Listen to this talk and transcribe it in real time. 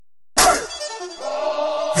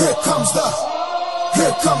Here comes the,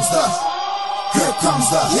 here comes the, here comes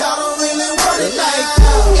the. Y'all don't really want it like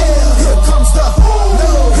that. Yeah. Here comes the, no.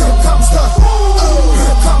 Here comes the,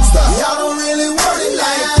 here comes the. Y'all don't really want it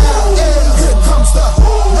like that. Yeah. Here comes the,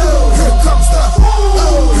 no. Here comes the,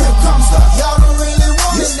 here comes the. Y'all don't really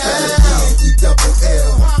want it now.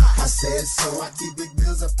 E-double-L. I said so. I keep big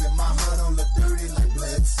bills up in my hood on the dirty like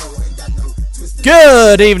blood. So ain't got no.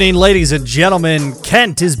 Good evening, ladies and gentlemen.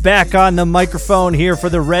 Kent is back on the microphone here for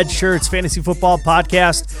the Red Shirts Fantasy Football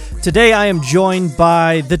Podcast. Today I am joined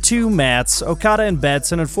by the two Matts, Okada and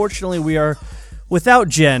Betts, and unfortunately we are without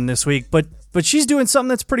Jen this week, but she's doing something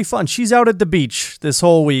that's pretty fun. She's out at the beach this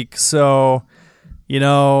whole week, so, you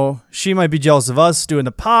know, she might be jealous of us doing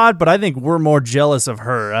the pod, but I think we're more jealous of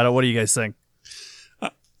her. What do you guys think?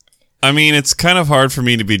 I mean, it's kind of hard for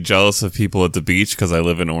me to be jealous of people at the beach because I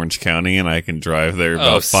live in Orange County and I can drive there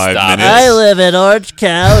about 5 minutes. I live in Orange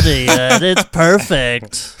County and it's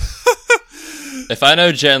perfect. If I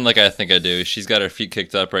know Jen like I think I do, she's got her feet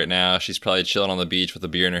kicked up right now. She's probably chilling on the beach with a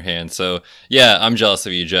beer in her hand. So, yeah, I'm jealous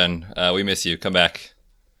of you, Jen. We miss you. Come back.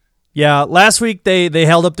 Yeah, last week they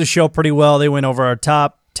held up the show pretty well. They went over our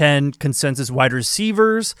top 10 consensus wide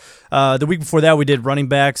receivers. The week before that, we did running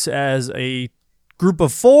backs as a group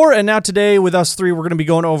of 4, and now today with us 3, we're going to be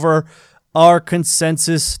going over our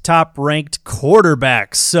consensus top-ranked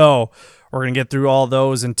quarterbacks. So we're going to get through all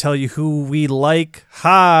those and tell you who we like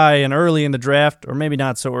high and early in the draft, or maybe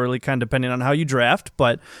not so early, kind of depending on how you draft.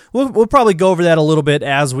 But we'll probably go over that a little bit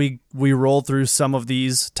as we roll through some of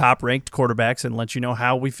these top-ranked quarterbacks and let you know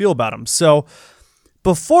how we feel about them. So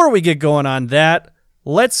before we get going on that,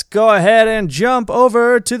 let's go ahead and jump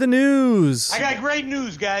over to the news. I got great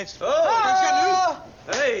news, guys.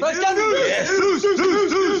 Hey, news.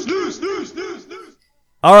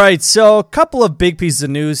 All right, so a couple of big pieces of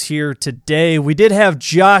news here today. We did have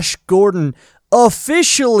Josh Gordon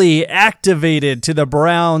officially activated to the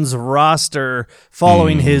Browns roster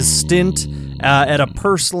following his stint at a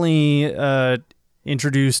personally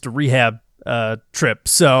introduced rehab trip.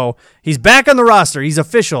 So he's back on the roster. He's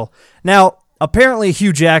official. Now, apparently,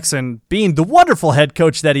 Hugh Jackson, being the wonderful head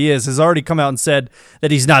coach that he is, has already come out and said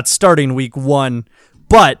that he's not starting week 1,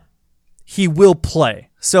 but he will play.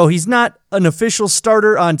 So he's not an official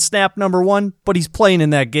starter on snap number 1, but he's playing in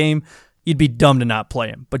that game. You'd be dumb to not play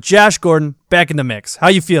him. But Josh Gordon, back in the mix. How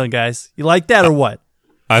you feeling, guys? You like that or what?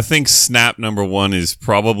 I think snap number 1 is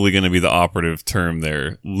probably going to be the operative term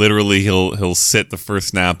there. Literally, he'll sit the first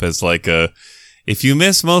snap as like a, if you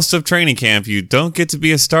miss most of training camp, you don't get to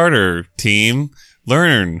be a starter, team.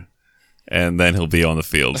 Learn. And then he'll be on the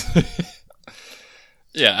field.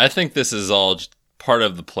 Yeah, I think this is all part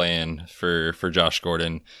of the plan for Josh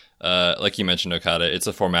Gordon. Like you mentioned, Okada, it's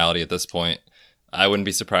a formality at this point. I wouldn't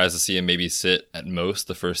be surprised to see him maybe sit at most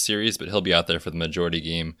the first series, but he'll be out there for the majority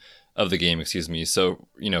of the game. So,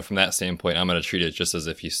 you know, from that standpoint, I'm going to treat it just as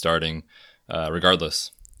if he's starting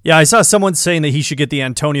regardless. Yeah, I saw someone saying that he should get the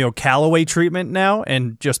Antonio Callaway treatment now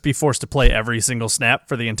and just be forced to play every single snap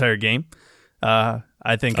for the entire game. I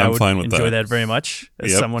think I would enjoy that very much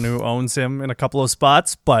as someone who owns him in a couple of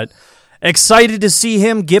spots. But excited to see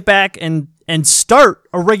him get back and start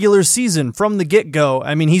a regular season from the get-go.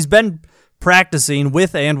 I mean, he's been practicing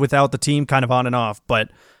with and without the team kind of on and off, but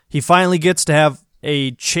he finally gets to have a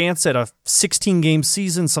chance at a 16-game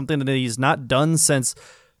season, something that he's not done since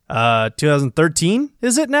 2013,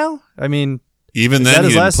 is it now? I mean, even then he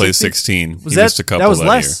didn't play 16. He missed a couple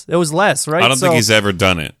that year. It was less, right? I don't think he's ever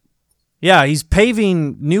done it. Yeah, he's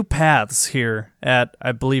paving new paths here at,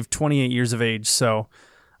 I believe, 28 years of age. So,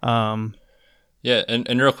 yeah,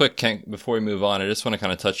 and real quick, Kent, before we move on, I just want to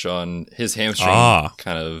kind of touch on his hamstring.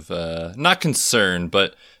 Kind of not concerned,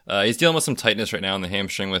 but he's dealing with some tightness right now in the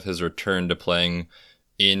hamstring with his return to playing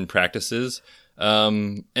in practices.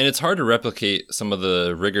 And it's hard to replicate some of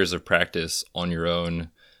the rigors of practice on your own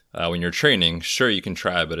when you're training. Sure, you can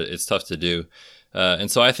try, but it's tough to do. And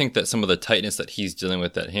so I think that some of the tightness that he's dealing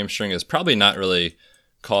with, that hamstring, is probably not really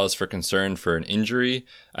cause for concern for an injury.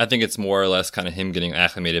 I think it's more or less kind of him getting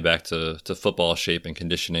acclimated back to football shape and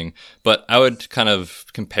conditioning. But I would kind of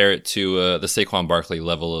compare it to the Saquon Barkley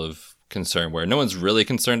level of concern, where no one's really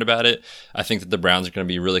concerned about it. I think that the Browns are going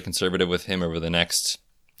to be really conservative with him over the next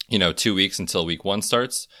 2 weeks until week 1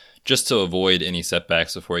 starts, just to avoid any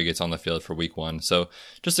setbacks before he gets on the field for week 1. So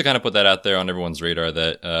just to kind of put that out there on everyone's radar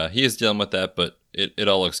that he is dealing with that, but it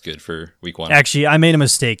all looks good for week 1. Actually, I made a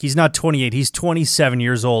mistake. He's not 28. He's 27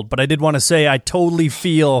 years old. But I did want to say I totally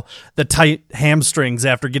feel the tight hamstrings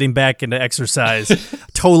after getting back into exercise.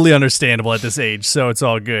 Totally understandable at this age, so it's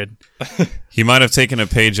all good. He might have taken a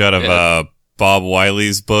page out of Bob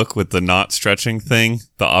Wiley's book with the not stretching thing,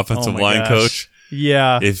 the offensive line coach.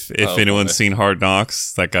 Yeah. If anyone's seen Hard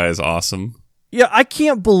Knocks, that guy is awesome. Yeah, I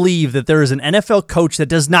can't believe that there is an NFL coach that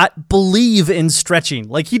does not believe in stretching.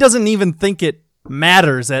 Like, he doesn't even think it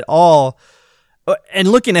matters at all. And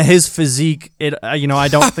looking at his physique, I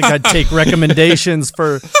don't think I'd take recommendations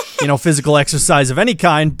for, physical exercise of any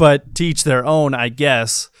kind, but to each their own, I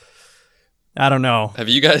guess. I don't know. Have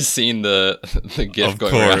you guys seen the GIF Of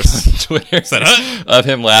going around course. on Twitter of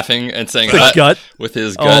him laughing and saying The gut? with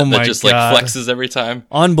his gut my that just God. like flexes every time?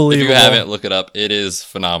 Unbelievable. If you haven't, look it up. It is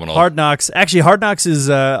phenomenal. Hard Knocks. Actually, Hard Knocks is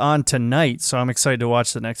on tonight, so I'm excited to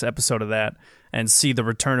watch the next episode of that and see the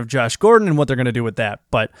return of Josh Gordon and what they're going to do with that.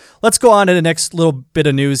 But let's go on to the next little bit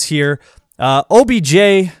of news here.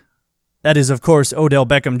 OBJ, that is, of course, Odell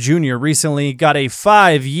Beckham Jr., recently got a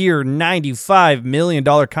 5-year, $95 million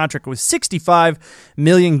contract with $65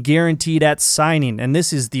 million guaranteed at signing. And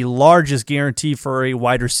this is the largest guarantee for a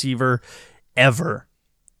wide receiver ever.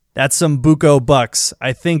 That's some buco bucks.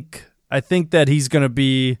 I think that he's going to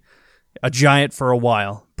be a giant for a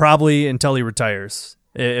while, probably until he retires.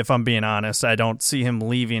 If I'm being honest, I don't see him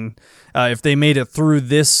leaving. If they made it through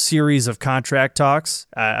this series of contract talks,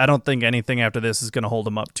 I don't think anything after this is going to hold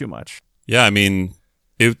him up too much. Yeah, I mean,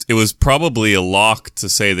 it was probably a lock to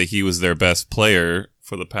say that he was their best player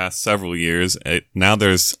for the past several years. Now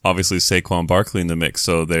there's obviously Saquon Barkley in the mix,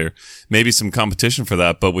 so there may be some competition for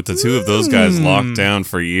that. But with the two of those guys locked down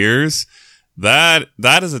for years, that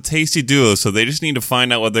is a tasty duo. So they just need to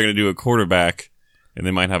find out what they're going to do at quarterback, and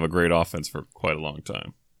they might have a great offense for quite a long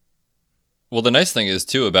time. Well, the nice thing is,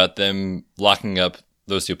 too, about them locking up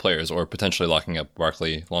those two players, or potentially locking up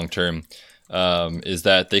Barkley long-term, is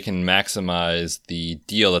that they can maximize the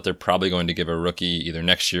deal that they're probably going to give a rookie either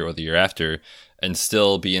next year or the year after, and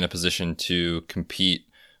still be in a position to compete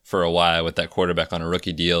for a while with that quarterback on a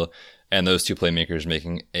rookie deal, and those two playmakers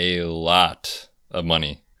making a lot of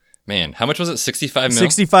money. Man, how much was it? 65 mil?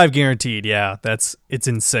 65 guaranteed, yeah. It's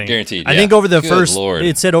insane. Guaranteed, I think over the Good first, Lord.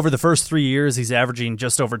 it said over the first 3 years, he's averaging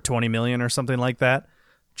just over 20 million or something like that.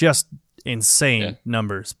 Just insane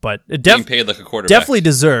numbers, but it Being paid like a quarterback. definitely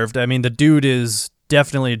deserved. I mean, the dude is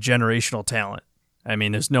definitely a generational talent. I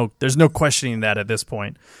mean, there's no questioning that at this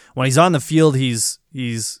point. When he's on the field, he's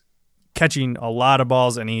catching a lot of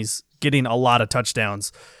balls and he's getting a lot of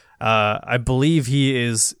touchdowns. I believe he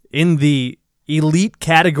is in the elite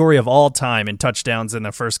category of all time in touchdowns in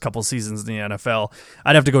the first couple seasons in the NFL.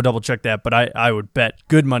 I'd have to go double check that, but I would bet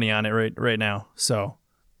good money on it right now. So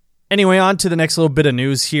anyway, on to the next little bit of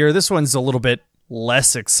news here. This one's a little bit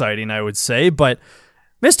less exciting, I would say, but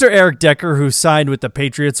Mr. Eric Decker, who signed with the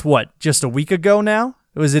Patriots, just a week ago now?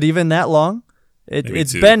 Was it even that long?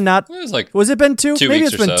 It's two. been not... Was it been 2? 2 Maybe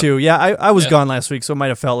weeks it's been or so. 2. Yeah, I was gone last week, so it might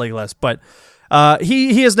have felt like less. But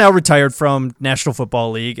he is now retired from National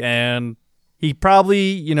Football League, and he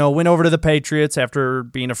probably, went over to the Patriots after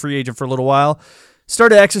being a free agent for a little while,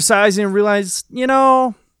 started exercising and realized,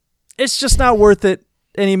 it's just not worth it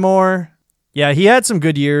anymore. Yeah, he had some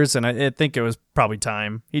good years, and I think it was probably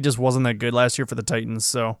time. He just wasn't that good last year for the Titans,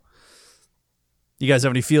 so... You guys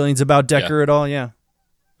have any feelings about Decker at all? Yeah.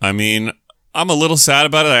 I mean, I'm a little sad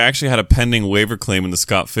about it. I actually had a pending waiver claim in the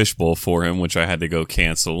Scott Fish Bowl for him, which I had to go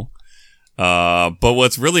cancel. But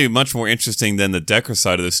what's really much more interesting than the Decker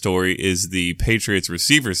side of the story is the Patriots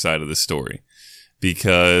receiver side of the story.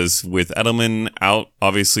 Because with Edelman out,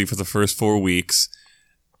 obviously, for the first 4 weeks,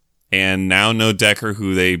 and now no Decker,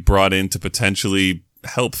 who they brought in to potentially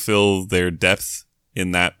help fill their depth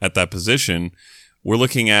at that position, we're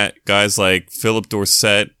looking at guys like Philip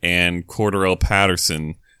Dorsett and Cordarrelle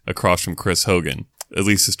Patterson across from Chris Hogan, at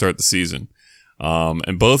least to start the season.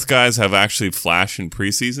 And both guys have actually flashed in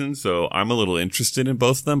preseason, so I'm a little interested in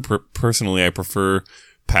both of them. Personally, I prefer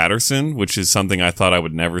Patterson, which is something I thought I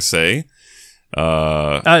would never say.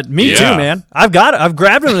 Me too, man. I've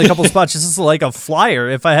grabbed him in a couple spots just as like a flyer.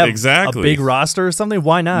 If I have a big roster or something,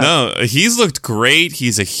 why not? No, he's looked great.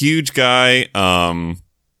 He's a huge guy,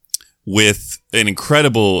 with an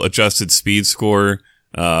incredible adjusted speed score,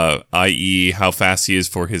 i.e. how fast he is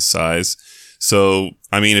for his size. So,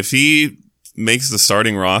 I mean, if he makes the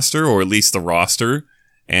starting roster, or at least the roster,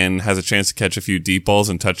 and has a chance to catch a few deep balls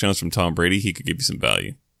and touchdowns from Tom Brady, he could give you some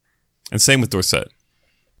value. And same with Dorsett.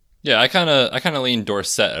 Yeah, I kind of lean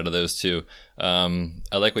Dorsett out of those two.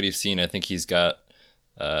 I like what he's seen. I think he's got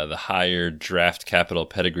the higher draft capital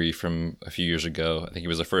pedigree from a few years ago. I think he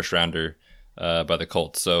was a first rounder by the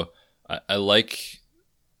Colts. So I like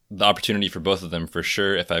the opportunity for both of them for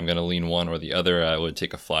sure. If I'm going to lean one or the other, I would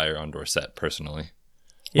take a flyer on Dorsett personally.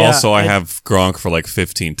 Yeah, also, I have Gronk for like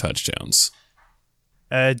 15 touchdowns.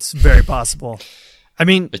 It's very possible. I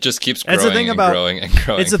mean, it just keeps growing and growing and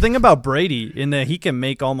growing. It's the thing about Brady in that he can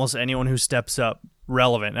make almost anyone who steps up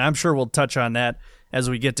relevant. And I'm sure we'll touch on that as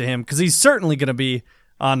we get to him, because he's certainly going to be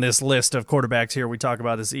on this list of quarterbacks here we talk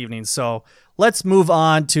about this evening. So let's move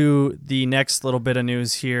on to the next little bit of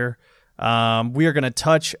news here. We are going to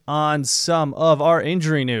touch on some of our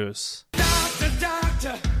injury news.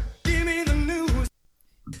 Doctor, give me the news.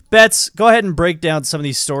 Betts, go ahead and break down some of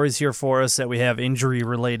these stories here for us that we have injury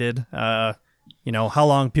related. How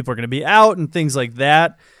long people are going to be out and things like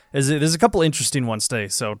that. There's a couple interesting ones today,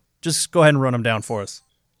 so just go ahead and run them down for us.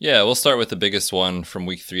 Yeah, we'll start with the biggest one from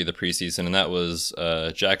week 3 of the preseason, and that was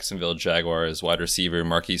Jacksonville Jaguars wide receiver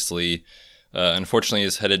Marquise Lee. Unfortunately,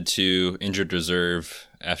 is headed to injured reserve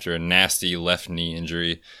after a nasty left knee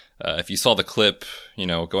injury. If you saw the clip,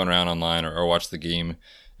 going around online or watch the game,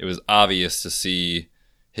 it was obvious to see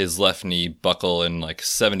his left knee buckle in like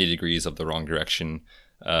 70 degrees of the wrong direction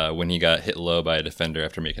when he got hit low by a defender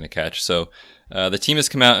after making a catch. So the team has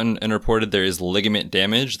come out and reported there is ligament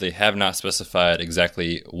damage. They have not specified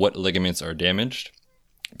exactly what ligaments are damaged.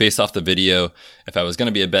 Based off the video, if I was going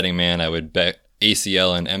to be a betting man, I would bet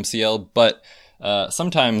ACL and MCL. But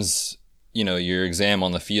sometimes, your exam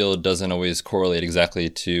on the field doesn't always correlate exactly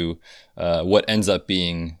to what ends up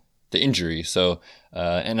being the injury. So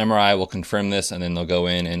an MRI will confirm this, and then they'll go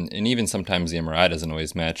in, and even sometimes the MRI doesn't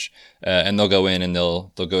always match, and they'll go in and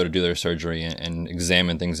they'll go to do their surgery and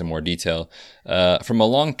examine things in more detail. From a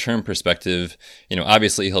long-term perspective,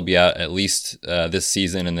 obviously he'll be out at least this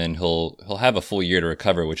season, and then he'll have a full year to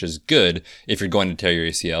recover, which is good if you're going to tear your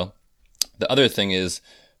ACL. The other thing is,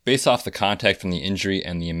 based off the contact from the injury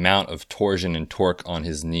and the amount of torsion and torque on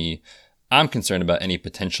his knee, I'm concerned about any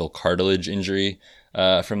potential cartilage injury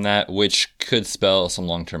from that, which could spell some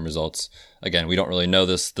long-term results. Again, we don't really know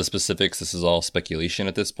the specifics. This is all speculation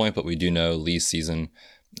at this point, but we do know Lee's season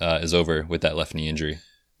is over with that left knee injury.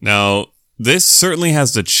 Now, this certainly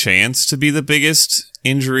has the chance to be the biggest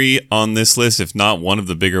injury on this list, if not one of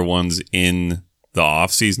the bigger ones in the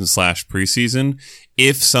offseason / preseason.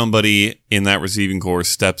 If somebody in that receiving corps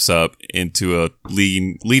steps up into a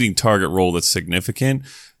leading target role that's significant,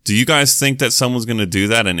 do you guys think that someone's going to do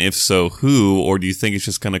that? And if so, who? Or do you think it's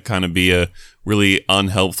just going to kind of be a really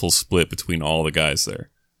unhelpful split between all the guys there?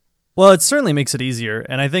 Well, it certainly makes it easier.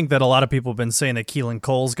 And I think that a lot of people have been saying that Keelan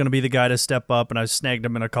Cole's going to be the guy to step up. And I've snagged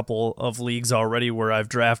him in a couple of leagues already where I've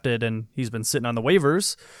drafted and he's been sitting on the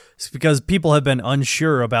waivers. It's because people have been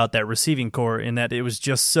unsure about that receiving corps in that it was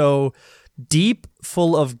just so deep,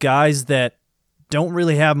 full of guys that don't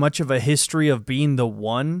really have much of a history of being the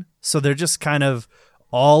one. So they're just kind of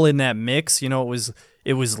all in that mix. It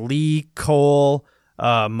was Lee, Cole,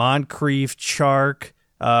 Moncrief, Chark,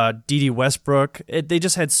 D.D. Westbrook. They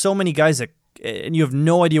just had so many guys that, and you have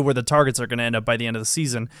no idea where the targets are going to end up by the end of the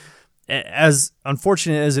season. As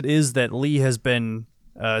unfortunate as it is that Lee has been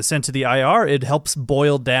sent to the IR, it helps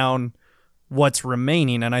boil down what's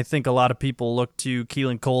remaining. And I think a lot of people look to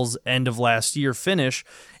Keelan Cole's end of last year finish,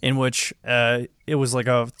 in which it was like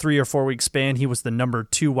a 3 or 4 week span. He was the number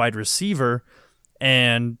 2 wide receiver.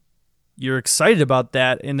 And you're excited about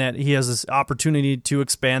that in that he has this opportunity to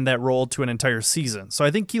expand that role to an entire season. So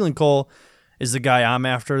I think Keelan Cole is the guy I'm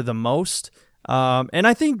after the most. And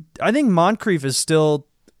I think Moncrief is still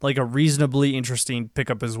like a reasonably interesting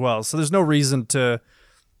pickup as well. So there's no reason to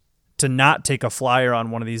not take a flyer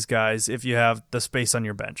on one of these guys if you have the space on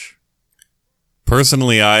your bench.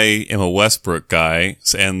 Personally, I am a Westbrook guy,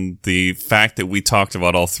 and the fact that we talked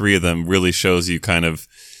about all 3 of them really shows you kind of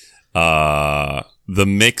the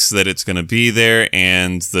mix that it's going to be there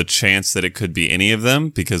and the chance that it could be any of them,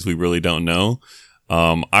 because we really don't know.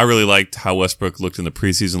 I really liked how Westbrook looked in the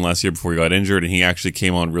preseason last year before he got injured, and he actually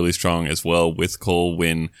came on really strong as well with Cole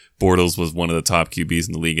when Bortles was one of the top QBs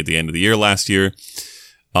in the league at the end of the year last year.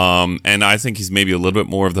 And I think he's maybe a little bit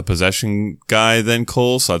more of the possession guy than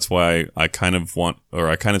Cole, so that's why I kind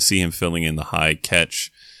of see him filling in the high catch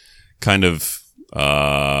kind of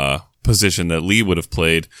position that Lee would have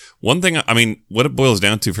played. One thing, what it boils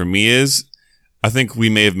down to for me is, I think we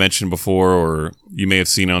may have mentioned before, or you may have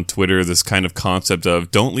seen on Twitter, this kind of concept of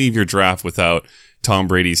don't leave your draft without Tom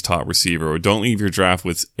Brady's top receiver, or don't leave your draft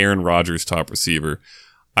with Aaron Rodgers' top receiver.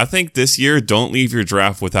 I think this year, don't leave your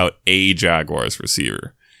draft without a Jaguars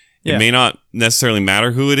receiver. Yeah. It may not necessarily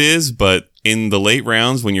matter who it is, but in the late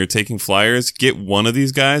rounds when you're taking flyers, get one of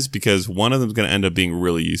these guys, because one of them is going to end up being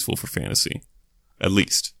really useful for fantasy, at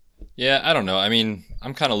least. Yeah, I don't know.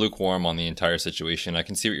 I'm kind of lukewarm on the entire situation. I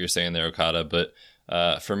can see what you're saying there, Okada, but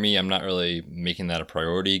for me, I'm not really making that a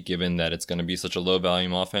priority, given that it's going to be such a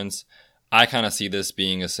low-volume offense. I kind of see this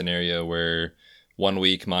being a scenario where 1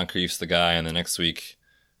 week Moncrief's the guy, and the next week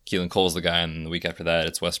Keelan Cole's the guy, and the week after that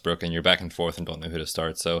it's Westbrook, and you're back and forth and don't know who to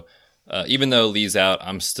start. So even though Lee's out,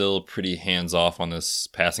 I'm still pretty hands off on this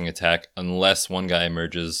passing attack unless one guy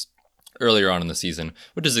emerges earlier on in the season,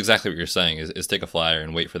 which is exactly what you're saying, is take a flyer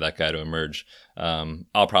and wait for that guy to emerge.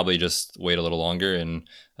 I'll probably just wait a little longer, and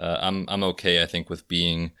I'm okay, I think, with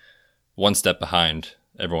being one step behind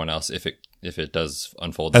everyone else if it does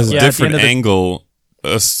unfold. As a different angle,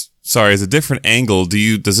 does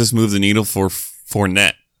this move the needle for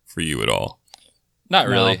Fournette for you at all? Not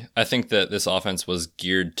really. No. I think that this offense was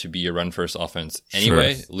geared to be a run-first offense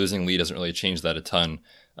anyway. Sure. Losing Lee doesn't really change that a ton.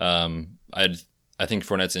 I think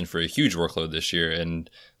Fournette's in for a huge workload this year, and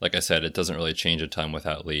like I said, it doesn't really change a ton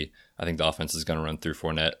without Lee. I think the offense is going to run through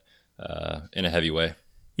Fournette in a heavy way.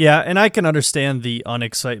 Yeah, and I can understand the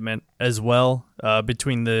unexcitement as well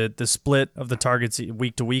between the split of the targets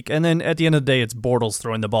week to week, and then at the end of the day, it's Bortles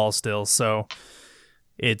throwing the ball still, so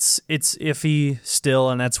it's iffy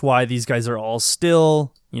still, and that's why these guys are all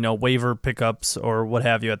still, waiver pickups or what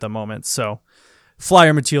have you at the moment. So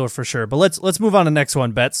flyer material for sure. But let's move on to the next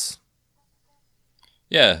one, Bets.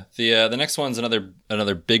 Yeah, the next one's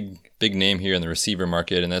another big name here in the receiver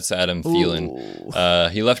market, and that's Adam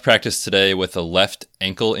Thielen. He left practice today with a left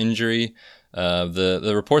ankle injury.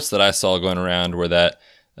 The reports that I saw going around were that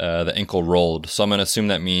the ankle rolled, so I'm going to assume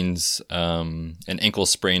that means an ankle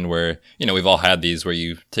sprain where, we've all had these where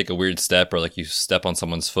you take a weird step or like you step on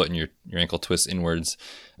someone's foot and your ankle twists inwards.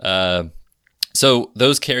 So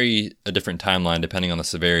those carry a different timeline depending on the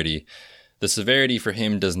severity. The severity for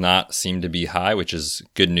him does not seem to be high, which is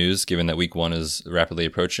good news given that week 1 is rapidly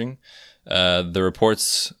approaching. The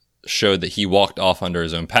reports showed that he walked off under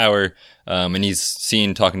his own power, and he's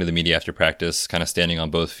seen talking to the media after practice, kind of standing on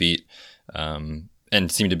both feet, and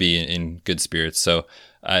seemed to be in good spirits. So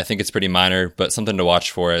I think it's pretty minor, but something to watch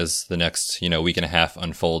for as the next week and a half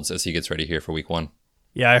unfolds as he gets ready here for week 1.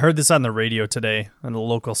 Yeah, I heard this on the radio today on the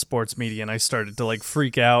local sports media, and I started to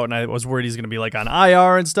freak out, and I was worried he's going to be on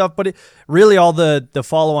IR and stuff, but really all the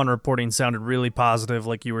follow-on reporting sounded really positive,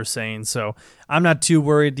 like you were saying, so I'm not too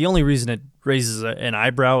worried. The only reason it raises an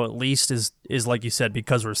eyebrow, at least, is like you said,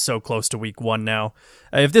 because we're so close to week 1 now.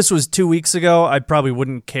 If this was 2 weeks ago, I probably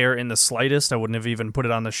wouldn't care in the slightest. I wouldn't have even put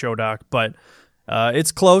it on the show doc, but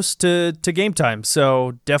it's close to game time,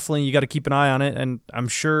 so definitely you got to keep an eye on it, and I'm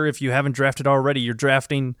sure if you haven't drafted already, you're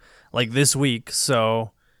drafting this week,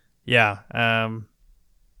 so yeah.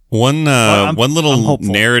 One little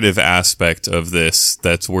narrative aspect of this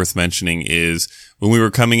that's worth mentioning is when we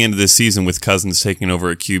were coming into this season with Cousins taking over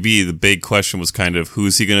at QB, the big question was kind of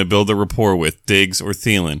who's he going to build a rapport with, Diggs or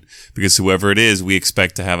Thielen? Because whoever it is, we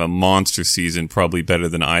expect to have a monster season, probably better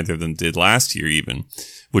than either of them did last year even,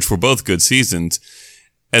 which were both good seasons.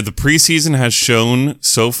 And the preseason has shown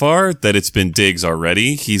so far that it's been Diggs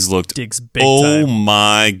already. He's looked, Diggs big time.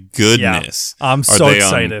 My goodness. Yeah, I'm so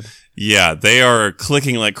excited. Yeah, they are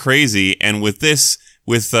clicking like crazy. And with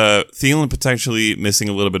Thielen potentially missing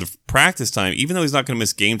a little bit of practice time, even though he's not going to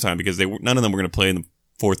miss game time because none of them were going to play in the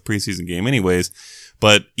 4th preseason game anyways.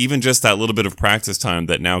 But even just that little bit of practice time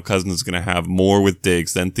that now Cousins is going to have more with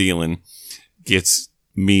Diggs than Thielen gets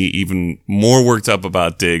me even more worked up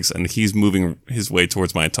about Diggs, and he's moving his way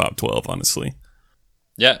towards my top 12, honestly.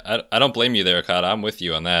 Yeah, I don't blame you there, Okada. I'm with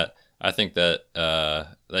you on that. I think that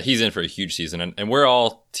that he's in for a huge season, and we're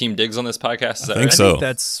all Team Diggs on this podcast. Is that right? I think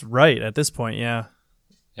that's right at this point, yeah.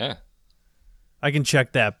 Yeah. I can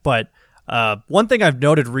check that, but one thing I've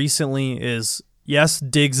noted recently is, yes,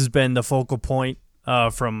 Diggs has been the focal point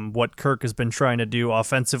from what Kirk has been trying to do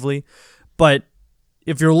offensively, but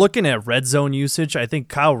if you're looking at red zone usage, I think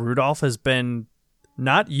Kyle Rudolph has been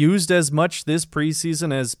not used as much this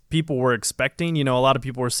preseason as people were expecting. A lot of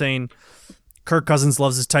people were saying Kirk Cousins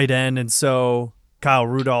loves his tight end, and so Kyle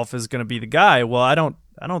Rudolph is going to be the guy. Well, I don't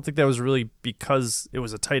think that was really because it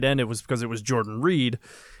was a tight end. It was because it was Jordan Reed,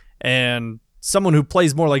 and someone who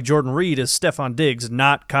plays more like Jordan Reed is Stephon Diggs,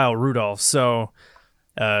 not Kyle Rudolph. So,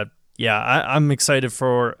 I'm excited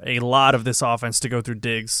for a lot of this offense to go through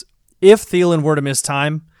Diggs. If Thielen were to miss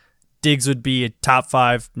time, Diggs would be a top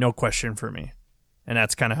 5, no question for me. And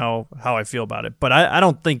that's kind of how I feel about it. But I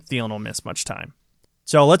don't think Thielen will miss much time.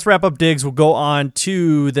 So let's wrap up Diggs. We'll go on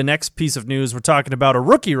to the next piece of news. We're talking about a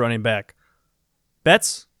rookie running back.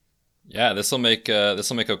 Bets? Yeah, this will make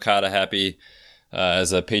Okada happy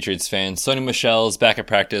as a Patriots fan. Sony Michel is back at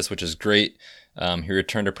practice, which is great. He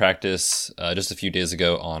returned to practice just a few days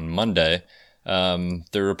ago on Monday. The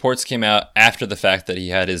reports came out after the fact that he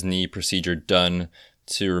had his knee procedure done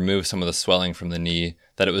to remove some of the swelling from the knee,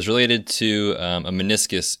 that it was related to a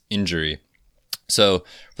meniscus injury. So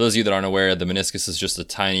for those of you that aren't aware, the meniscus is just a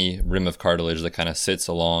tiny rim of cartilage that kind of sits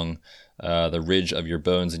along the ridge of your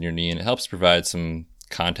bones in your knee, and it helps provide some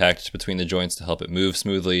contact between the joints to help it move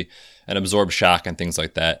smoothly and absorb shock and things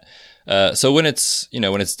like that. So when it's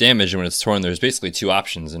damaged and when it's torn, there's basically two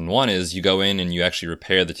options. And one is you go in and you actually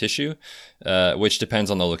repair the tissue, which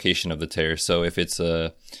depends on the location of the tear. So if it's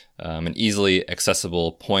an easily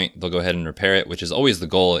accessible point, they'll go ahead and repair it, which is always the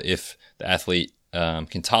goal if the athlete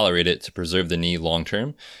can tolerate it to preserve the knee long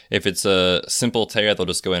term. If it's a simple tear, they'll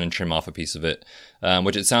just go in and trim off a piece of it,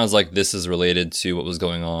 which it sounds like this is related to what was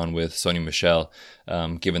going on with Sony Michel,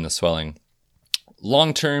 given the swelling.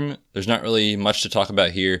 Long term, there's not really much to talk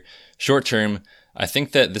about here. Short term, I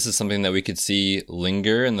think that this is something that we could see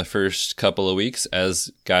linger in the first couple of weeks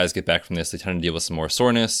as guys get back from this. They tend to deal with some more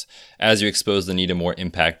soreness as you expose the knee to more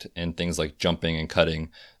impact and things like jumping and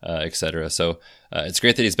cutting, etc. So it's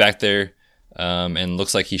great that he's back there and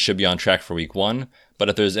looks like he should be on track for week 1. But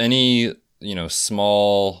if there's any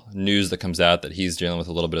small news that comes out that he's dealing with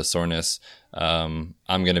a little bit of soreness, I'm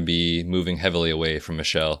going to be moving heavily away from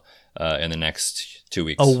Michel in the next 2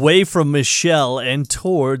 weeks. Away from Michel and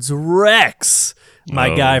towards Rex,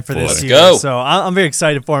 my guy for this year. Go. So I'm very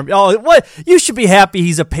excited for him. Oh, what? You should be happy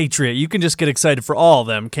he's a Patriot. You can just get excited for all of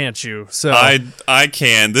them, can't you? So I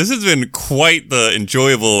can. This has been quite the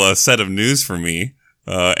enjoyable set of news for me.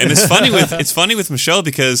 And it's funny with Michel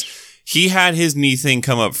because he had his knee thing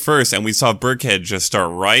come up first, and we saw Burkhead just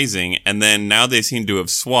start rising, and then now they seem to have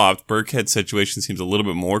swapped. Burkhead's situation seems a little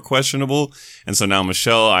bit more questionable, and so now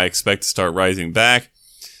Michel, I expect to start rising back.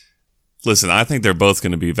 Listen, I think they're both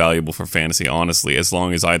going to be valuable for fantasy, honestly, as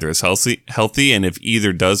long as either is healthy, and if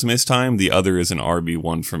either does miss time, the other is an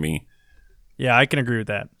RB1 for me. Yeah, I can agree with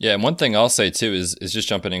that. Yeah, and one thing I'll say, too, is just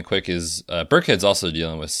jumping in quick, is Burkhead's also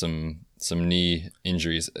dealing with some knee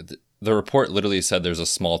injuries. The report literally said there's a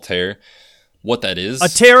small tear. What that is? A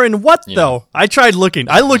tear in what, though? I tried looking.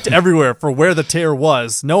 I looked everywhere for where the tear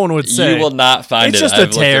was. No one would say. You will not find it's it. Just I've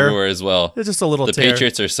a tear. Looked everywhere as well. It's just a little tear. The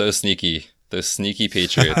Patriots are so sneaky. Those sneaky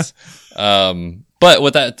Patriots. But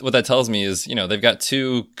what that tells me is, they've got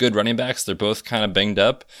two good running backs. They're both kind of banged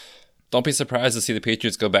up. Don't be surprised to see the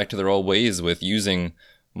Patriots go back to their old ways with using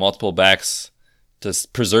multiple backs to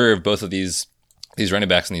preserve both of these running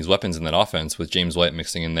backs and these weapons in that offense, with James White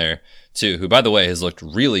mixing in there too, who, by the way, has looked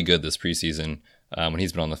really good this preseason when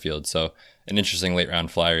he's been on the field. So an interesting late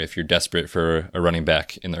round flyer if you're desperate for a running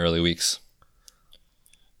back in the early weeks.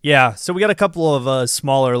 Yeah, so we got a couple of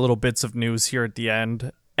smaller little bits of news here at the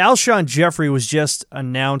end. Alshon Jeffrey was just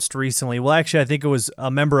announced recently. Well, actually, I think it was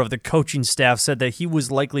a member of the coaching staff said that he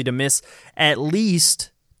was likely to miss at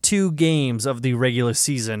least 2 games of the regular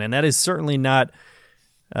season, and that is certainly not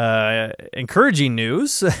encouraging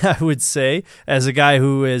news, I would say, as a guy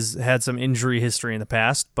who has had some injury history in the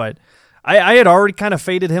past. But I had already kind of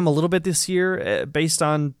faded him a little bit this year based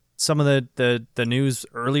on some of the news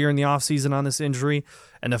earlier in the offseason on this injury.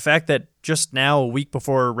 And the fact that just now, a week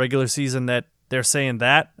before regular season, that they're saying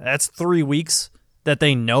that's 3 weeks that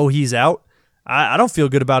they know he's out. I don't feel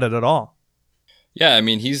good about it at all. Yeah, I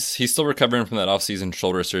mean, he's still recovering from that offseason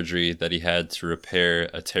shoulder surgery that he had to repair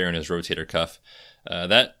a tear in his rotator cuff.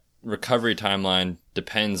 That recovery timeline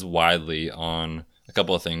depends widely on a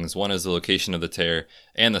couple of things. One is the location of the tear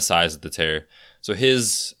and the size of the tear. So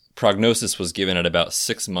his prognosis was given at about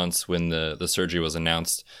 6 months when the surgery was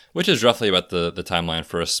announced, which is roughly about the timeline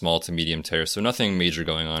for a small to medium tear. So nothing major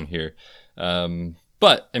going on here.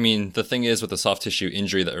 But, I mean, the thing is with a soft tissue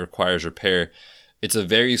injury that requires repair, it's a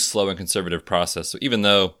very slow and conservative process. So even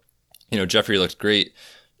though, Jeffrey looked great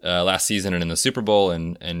last season and in the Super Bowl,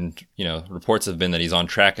 and reports have been that he's on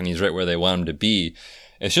track and he's right where they want him to be,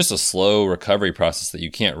 it's just a slow recovery process that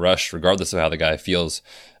you can't rush regardless of how the guy feels.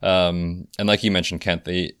 And like you mentioned, Kent,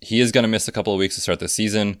 he is going to miss a couple of weeks to start the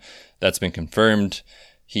season. That's been confirmed.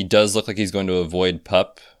 He does look like he's going to avoid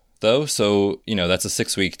PUP, though. So, that's a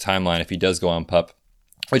 6-week timeline if he does go on PUP,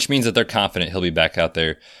 which means that they're confident he'll be back out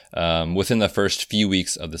there within the first few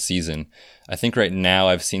weeks of the season. I think right now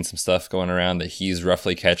I've seen some stuff going around that he's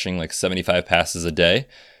roughly catching like 75 passes a day,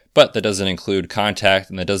 but that doesn't include contact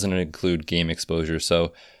and that doesn't include game exposure.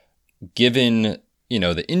 So given,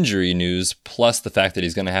 the injury news plus the fact that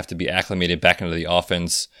he's going to have to be acclimated back into the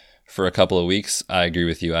offense for a couple of weeks, I agree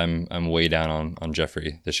with you. I'm way down on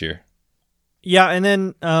Jeffrey this year. Yeah, and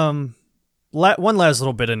then one last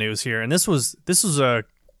little bit of news here, and this was a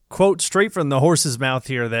quote straight from the horse's mouth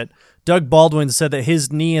here that Doug Baldwin said that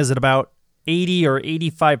his knee is at about 80 or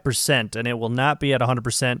 85%, and it will not be at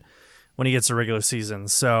 100% when he gets a regular season.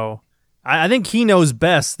 So I think he knows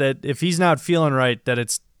best that if he's not feeling right, that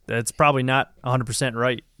it's probably not 100%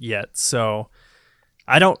 right yet. So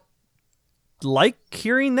I don't like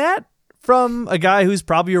hearing that from a guy who's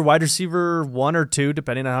probably your wide receiver 1 or 2,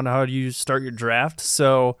 depending on how you start your draft.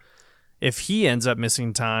 So if he ends up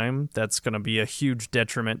missing time, that's going to be a huge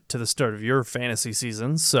detriment to the start of your fantasy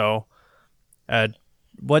season. So,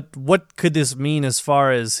 what could this mean as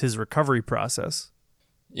far as his recovery process?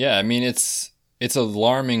 Yeah, I mean, it's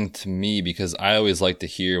alarming to me because I always like to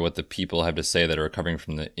hear what the people have to say that are recovering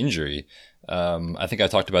from the injury. I think I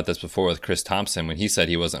talked about this before with Chris Thompson when he said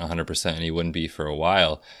he wasn't 100% and he wouldn't be for a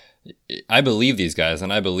while. I believe these guys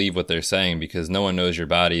and I believe what they're saying because no one knows your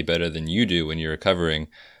body better than you do when you're recovering.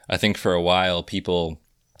 I think for a while people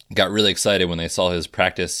got really excited when they saw his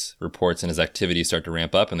practice reports and his activity start to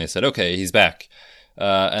ramp up and they said, okay, he's back.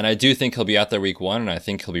 And I do think he'll be out there week 1 and I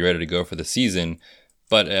think he'll be ready to go for the season.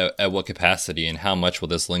 But at what capacity and how much will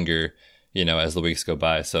this linger, as the weeks go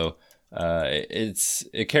by? So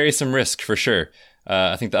it carries some risk for sure.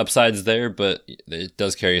 I think the upside's there, but it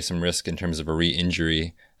does carry some risk in terms of a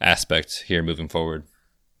re-injury aspect here moving forward.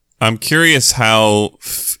 I'm curious how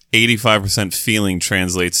 85% feeling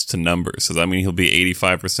translates to numbers. So that mean he'll be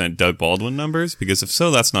 85% Doug Baldwin numbers? Because if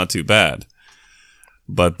so, that's not too bad.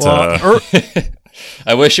 But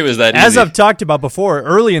I wish it was that easy. As I've talked about before,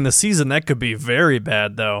 early in the season, that could be very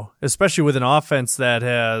bad, though, especially with an offense that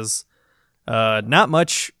has not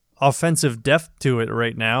much offensive depth to it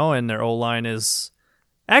right now, and their O-line is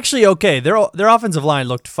actually okay. Their offensive line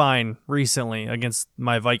looked fine recently against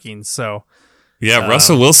my Vikings, so... Yeah,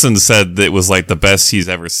 Russell Wilson said that it was like the best he's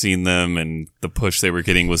ever seen them, and the push they were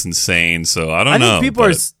getting was insane, so I don't know.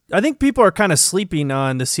 I think people are kind of sleeping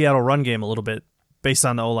on the Seattle run game a little bit based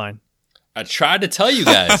on the O-line. I tried to tell you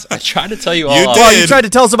guys. I tried to tell you all. Well, you tried to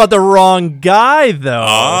tell us about the wrong guy,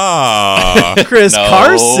 though. Chris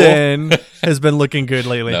Carson has been looking good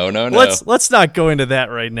lately. No. Let's not go into that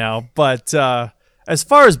right now. But as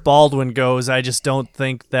far as Baldwin goes, I just don't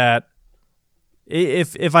think that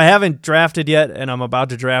if I haven't drafted yet and I'm about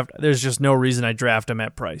to draft, there's just no reason I draft him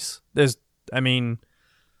at price.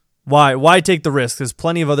 Why take the risk? There's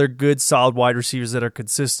plenty of other good, solid wide receivers that are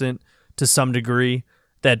consistent to some degree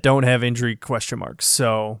that don't have injury question marks.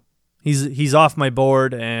 So he's off my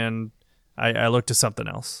board, and I look to something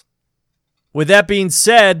else. With that being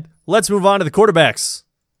said, let's move on to the quarterbacks.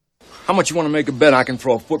 How much you want to make a bet I can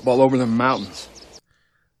throw a football over the mountains?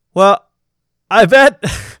 Well, I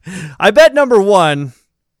bet number 1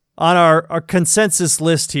 on our consensus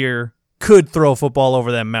list here could throw a football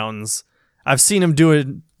over them mountains. I've seen him do it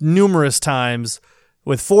numerous times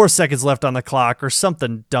with 4 seconds left on the clock or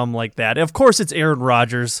something dumb like that. Of course, it's Aaron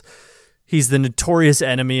Rodgers. He's the notorious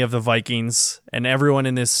enemy of the Vikings, and everyone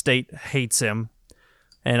in this state hates him,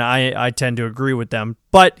 and I tend to agree with them.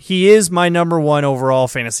 But he is my number 1 overall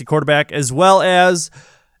fantasy quarterback, as well as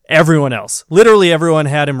everyone else. Literally everyone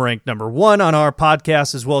had him ranked number 1 on our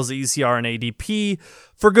podcast, as well as the ECR and ADP,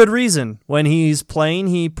 for good reason. When he's playing,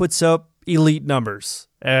 he puts up elite numbers,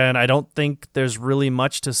 and I don't think there's really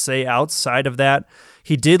much to say outside of that.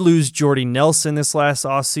 He did lose Jordy Nelson this last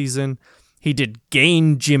offseason. He did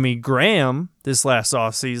gain Jimmy Graham this last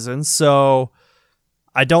offseason. So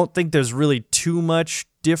I don't think there's really too much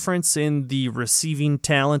difference in the receiving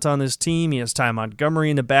talent on this team. He has Ty Montgomery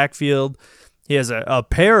in the backfield. He has a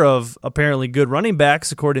pair of apparently good running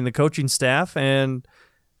backs, according to the coaching staff. And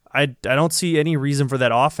I don't see any reason for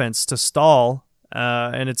that offense to stall.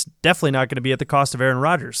 And it's definitely not going to be at the cost of Aaron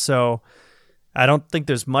Rodgers. So I don't think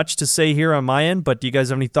there's much to say here on my end, but do you guys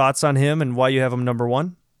have any thoughts on him and why you have him number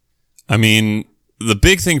 1? I mean, the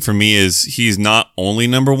big thing for me is he's not only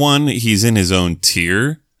number 1, he's in his own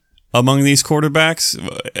tier among these quarterbacks.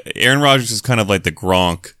 Aaron Rodgers is kind of like the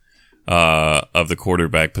Gronk of the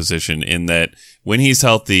quarterback position in that when he's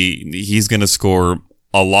healthy, he's going to score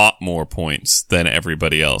a lot more points than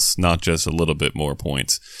everybody else, not just a little bit more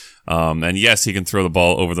points. And yes, he can throw the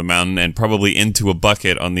ball over the mountain and probably into a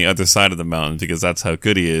bucket on the other side of the mountain because that's how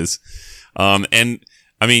good he is. And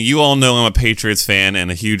I mean, you all know I'm a Patriots fan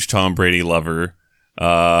and a huge Tom Brady lover.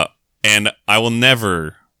 And I will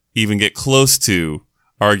never even get close to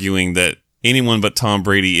arguing that anyone but Tom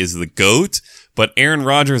Brady is the GOAT, but Aaron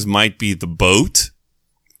Rodgers might be the BOAT,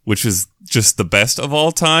 which is just the best of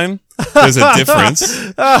all time. There's a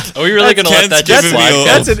difference. Are we really going to let that just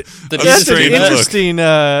slide? That's an interesting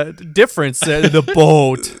difference, the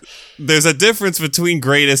BOAT. There's a difference between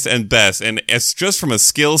greatest and best, and it's just from a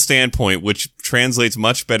skill standpoint, which translates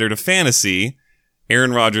much better to fantasy.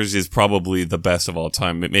 Aaron Rodgers is probably the best of all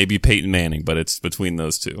time. It may be Peyton Manning, but it's between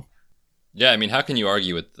those two. Yeah, I mean, how can you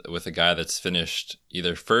argue with a guy that's finished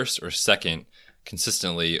either first or second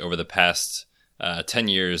consistently over the past 10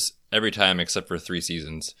 years, every time except for 3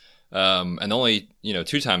 seasons? And only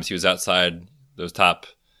 2 times he was outside those top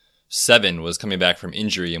 7 was coming back from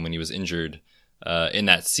injury, and when he was injured, in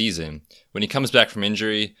that season. When he comes back from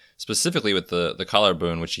injury, specifically with the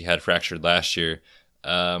collarbone, which he had fractured last year,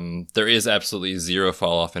 there is absolutely zero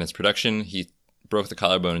fall off in his production. He broke the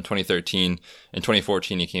collarbone in 2013. In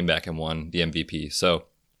 2014, he came back and won the MVP. So,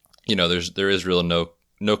 there is real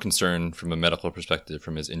no concern from a medical perspective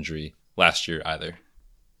from his injury last year either.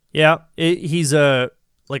 Yeah, he's a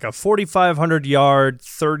 4,500 yard,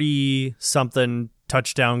 30 something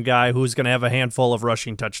touchdown guy who's going to have a handful of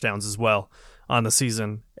rushing touchdowns as well on the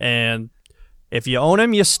season. And if you own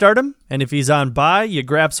him, you start him, and if he's on bye, you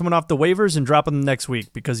grab someone off the waivers and drop him next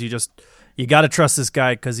week because you got to trust this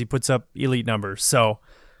guy because he puts up elite numbers. So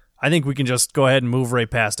I think we can just go ahead and move right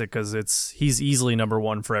past it because he's easily number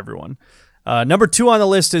one for everyone. Number 2 on the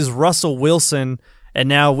list is Russell Wilson, and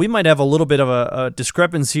now we might have a little bit of a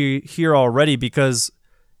discrepancy here already because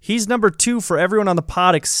he's number 2 for everyone on the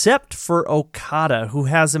pod except for Okada, who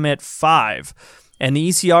has him at 5, and the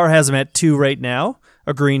ECR has him at 2 right now,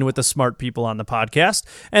 agreeing with the smart people on the podcast,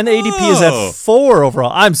 and the ADP is at 4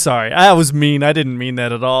 overall. I'm sorry, I was mean. I didn't mean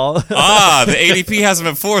that at all. The ADP has him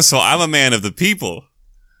at 4, so I'm a man of the people.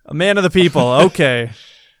 A man of the people. Okay.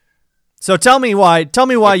 So tell me why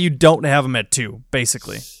you don't have him at 2,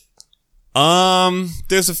 basically.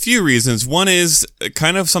 There's a few reasons. One is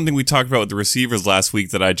kind of something we talked about with the receivers last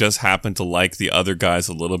week that I just happen to like the other guys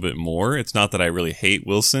a little bit more. It's not that I really hate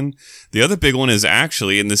Wilson. The other big one is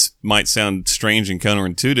actually, and this might sound strange and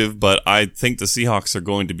counterintuitive, but I think the Seahawks are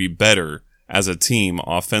going to be better as a team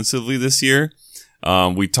offensively this year.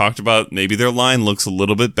 We talked about maybe their line looks a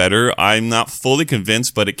little bit better. I'm not fully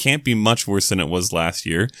convinced, but it can't be much worse than it was last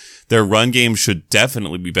year. Their run game should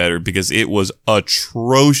definitely be better because it was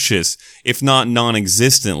atrocious, if not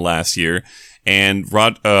non-existent last year. And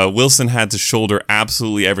Wilson had to shoulder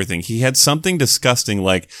absolutely everything. He had something disgusting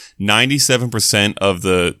like 97% of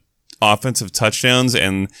the offensive touchdowns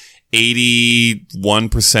and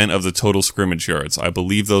 81% of the total scrimmage yards. I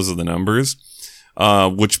believe those are the numbers,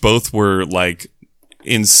 which both were like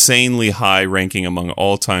insanely high ranking among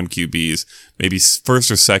all-time QBs, maybe first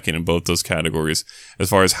or second in both those categories, as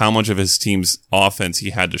far as how much of his team's offense he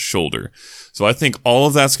had to shoulder. So I think all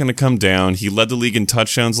of that's going to come down. He led the league in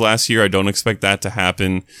touchdowns last year. I don't expect that to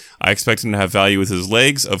happen. I expect him to have value with his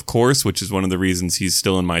legs, of course, which is one of the reasons he's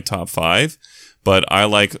still in my top 5. But I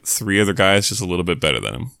like 3 other guys just a little bit better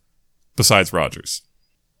than him, besides Rodgers.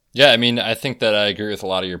 Yeah, I mean, I think that I agree with a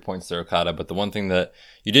lot of your points there, Okada, but the one thing that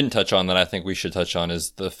you didn't touch on that I think we should touch on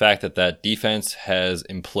is the fact that defense has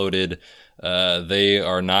imploded. They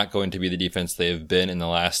are not going to be the defense they have been in the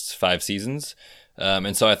last 5 seasons.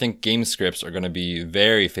 And so I think game scripts are going to be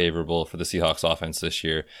very favorable for the Seahawks offense this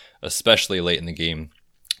year, especially late in the game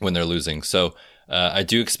when they're losing. So I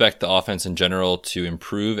do expect the offense in general to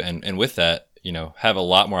improve, and with that, have a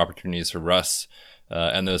lot more opportunities for Russ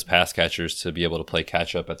and those pass catchers to be able to play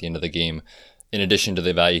catch up at the end of the game. In addition to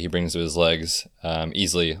the value he brings to his legs,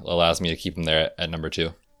 easily allows me to keep him there at number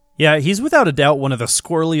 2. Yeah, he's without a doubt one of the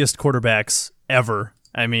squirreliest quarterbacks ever.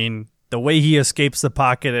 I mean, the way he escapes the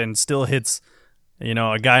pocket and still hits,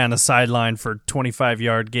 a guy on the sideline for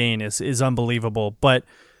 25-yard gain is unbelievable. But,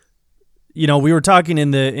 we were talking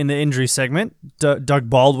in the injury segment. Doug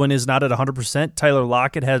Baldwin is not at 100%. Tyler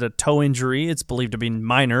Lockett had a toe injury. It's believed to be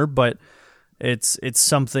minor, but it's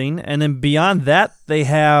something. And then beyond that, they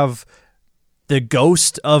have the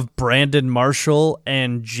ghost of Brandon Marshall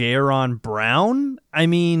and Jaron Brown. I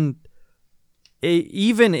mean,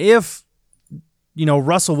 even if,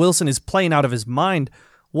 Russell Wilson is playing out of his mind,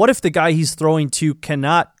 what if the guy he's throwing to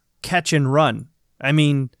cannot catch and run? I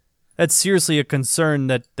mean, that's seriously a concern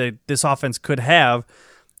that this offense could have,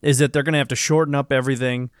 is that they're going to have to shorten up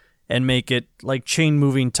everything and make it like chain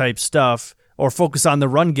moving type stuff, or focus on the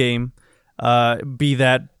run game, be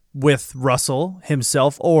that with Russell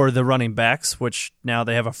himself or the running backs, which now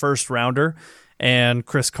they have a first rounder and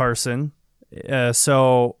Chris Carson.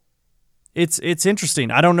 So it's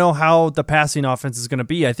interesting. I don't know how the passing offense is going to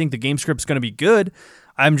be. I think the game script's going to be good.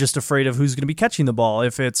 I'm just afraid of who's going to be catching the ball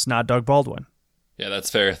if it's not Doug Baldwin. Yeah, that's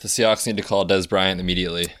fair. The Seahawks need to call Dez Bryant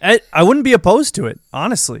immediately. I wouldn't be opposed to it,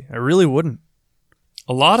 honestly. I really wouldn't.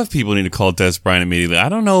 A lot of people need to call Dez Bryant immediately. I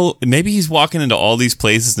don't know. Maybe he's walking into all these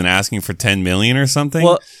places and asking for $10 million or something.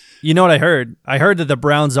 Well, you know what I heard? I heard that the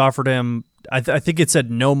Browns offered him, I think it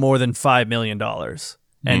said no more than $5 million.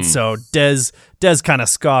 And so Dez kind of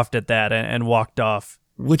scoffed at that and walked off.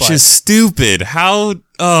 Which is stupid. How?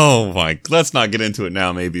 Oh, my. Let's not get into it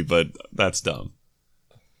now, maybe, but that's dumb.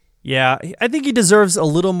 Yeah, I think he deserves a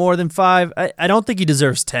little more than 5. I don't think he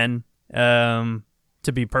deserves 10.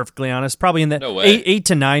 To be perfectly honest, probably in the 8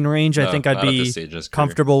 to 9 range, I think I'd be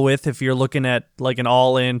comfortable with if you're looking at like an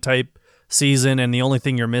all-in type season, and the only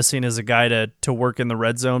thing you're missing is a guy to work in the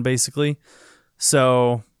red zone, basically.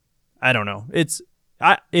 So, I don't know.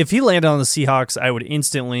 If he landed on the Seahawks, I would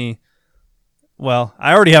instantly... Well,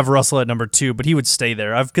 I already have Russell at number 2, but he would stay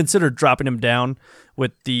there. I've considered dropping him down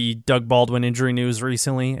with the Doug Baldwin injury news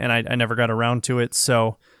recently, and I never got around to it.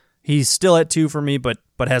 So he's still at 2 for me, but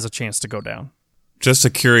has a chance to go down. Just a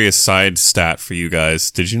curious side stat for you guys.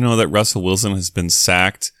 Did you know that Russell Wilson has been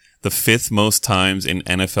sacked the 5th most times in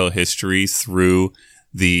NFL history through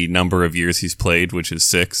the number of years he's played, which is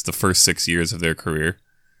 6, the first 6 years of their career?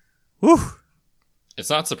 Whew. It's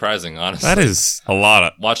not surprising, honestly. That is a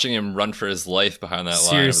lot. Watching him run for his life behind that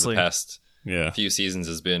line over the past few seasons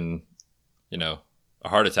has been, a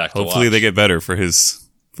heart attack to watch. Hopefully they get better for his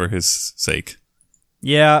sake.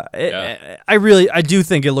 Yeah, I do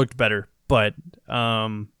think it looked better, but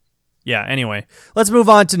anyway. Let's move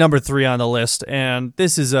on to number 3 on the list, and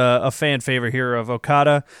this is a fan favorite here of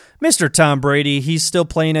Okada, Mr. Tom Brady. He's still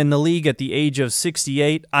playing in the league at the age of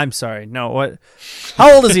 68. I'm sorry, no, what?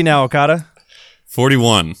 How old is he now, Okada?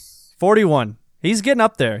 41. 41. He's getting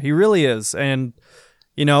up there. He really is. And,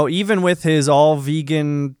 even with his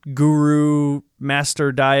all-vegan guru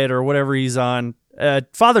master diet or whatever he's on,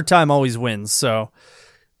 Father Time always wins. So,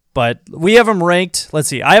 but we have him ranked. Let's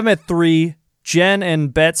see. I have him at 3. Jen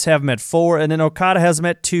and Betts have him at 4. And then Okada has him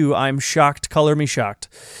at 2. I'm shocked. Color me shocked.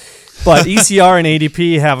 But ECR and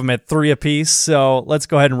ADP have him at 3 apiece. So let's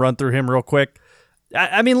go ahead and run through him real quick.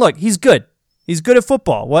 I mean, look, he's good. He's good at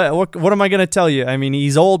football. What am I going to tell you? I mean,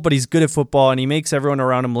 he's old, but he's good at football, and he makes everyone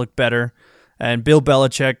around him look better. And Bill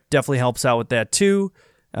Belichick definitely helps out with that too.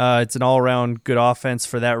 It's an all-around good offense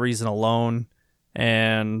for that reason alone.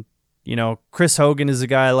 And, Chris Hogan is a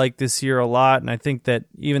guy I like this year a lot, and I think that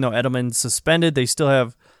even though Edelman's suspended, they still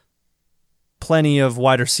have plenty of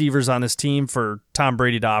wide receivers on this team for Tom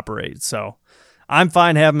Brady to operate. So I'm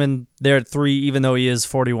fine having him there at 3, even though he is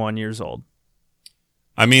 41 years old.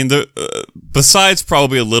 I mean, besides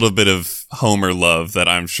probably a little bit of Homer love that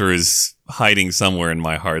I'm sure is hiding somewhere in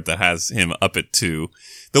my heart that has him up at 2,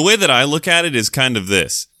 the way that I look at it is kind of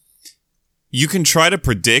this. You can try to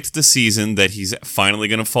predict the season that he's finally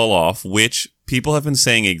going to fall off, which people have been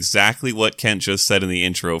saying exactly what Kent just said in the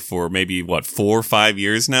intro for maybe, 4 or 5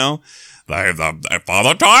 years now.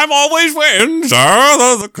 Father Time always wins.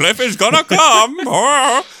 The cliff is going to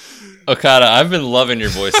come. Okada, I've been loving your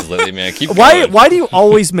voices lately, man. Keep going. Why do you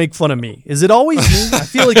always make fun of me? Is it always me? I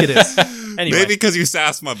feel like it is. Anyway. Maybe because you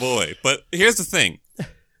sassed my boy. But here's the thing.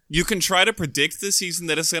 You can try to predict the season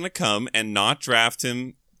that it's going to come and not draft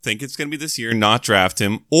him, think it's going to be this year, not draft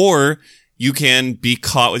him, or you can be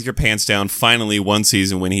caught with your pants down finally one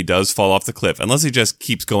season when he does fall off the cliff, unless he just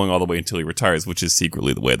keeps going all the way until he retires, which is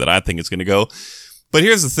secretly the way that I think it's going to go. But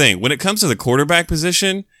here's the thing. When it comes to the quarterback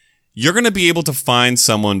position, you're going to be able to find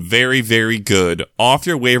someone very, very good off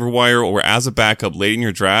your waiver wire or as a backup late in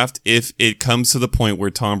your draft if it comes to the point where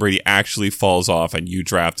Tom Brady actually falls off and you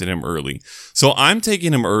drafted him early. So I'm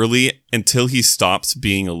taking him early until he stops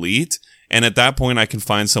being elite. And at that point, I can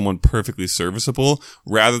find someone perfectly serviceable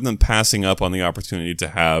rather than passing up on the opportunity to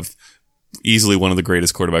have easily one of the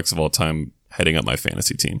greatest quarterbacks of all time heading up my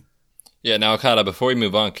fantasy team. Yeah, now, Okada, before we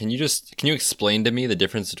move on, can you explain to me the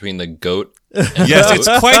difference between the GOAT Yes,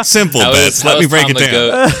 it's quite simple, Bets. Let me break it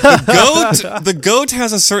down. The GOAT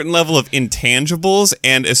has a certain level of intangibles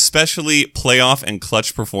and especially playoff and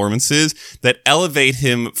clutch performances that elevate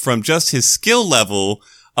him from just his skill level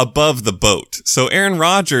above the boat. So Aaron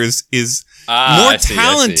Rodgers is more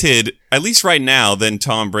talented, at least right now, than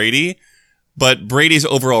Tom Brady, but Brady's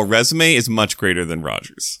overall resume is much greater than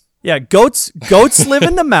Rodgers. Yeah, goats live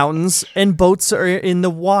in the mountains and boats are in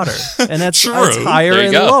the water, and that's higher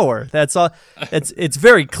and lower. That's all. It's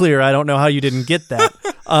very clear. I don't know how you didn't get that.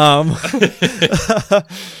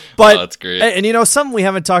 But that's great. And something we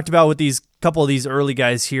haven't talked about with these couple of these early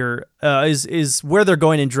guys here is where they're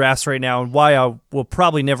going in drafts right now, and why I will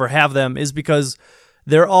probably never have them is because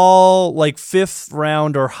they're all like 5th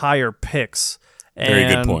round or higher picks. Very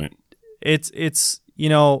good point. It's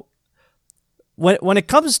When it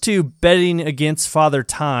comes to betting against Father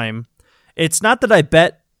Time, it's not that I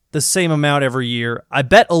bet the same amount every year. I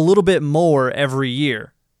bet a little bit more every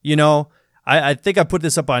year. I think I put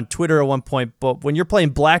this up on Twitter at one point, but when you're playing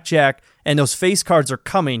blackjack and those face cards are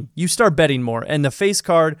coming, you start betting more. And the face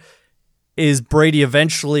card is Brady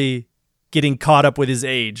eventually getting caught up with his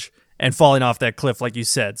age and falling off that cliff, like you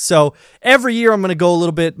said. So every year I'm going to go a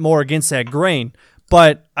little bit more against that grain.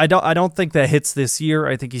 But I don't think that hits this year.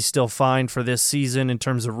 I think he's still fine for this season in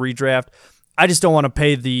terms of redraft. I just don't want to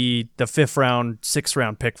pay the 5th round, 6th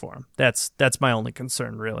round pick for him. That's my only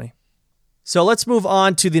concern, really. So let's move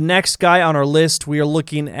on to the next guy on our list. We are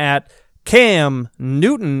looking at Cam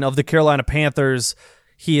Newton of the Carolina Panthers.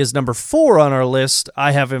 He is number 4 on our list.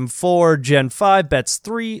 I have him 4, Gen 5, Betts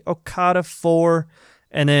 3, Okada 4,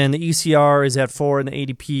 and then the ECR is at 4, and the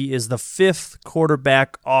ADP is the 5th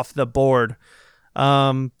quarterback off the board.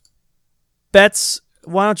 Betts,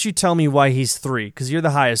 why don't you tell me why he's 3? Because you're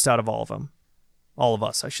the highest out of all of them. All of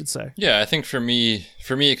us, I should say. Yeah, I think for me,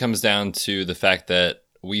 it comes down to the fact that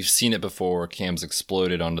we've seen it before. Cam's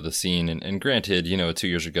exploded onto the scene, and granted, 2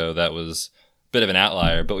 years ago that was bit of an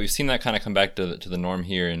outlier, but we've seen that kind of come back to the norm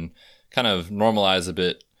here and kind of normalize a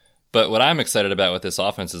bit. But what I'm excited about with this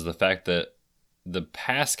offense is the fact that the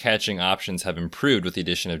pass catching options have improved with the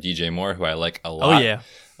addition of DJ Moore, who I like a lot. Oh,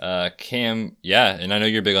 yeah. Cam, yeah, and I know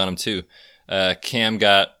you're big on him too. Cam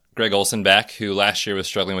got Greg Olsen back, who last year was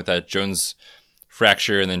struggling with that Jones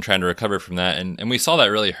fracture and then trying to recover from that. And we saw that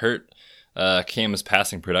really hurt Cam's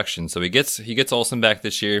passing production. So he gets Olsen back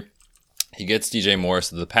this year. He gets DJ Moore,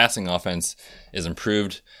 so the passing offense is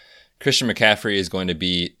improved. Christian McCaffrey is going to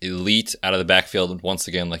be elite out of the backfield once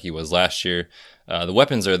again like he was last year. The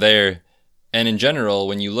weapons are there. And in general,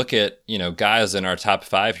 when you look at guys in our top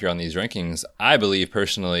 5 here on these rankings, I believe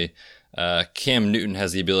personally Cam Newton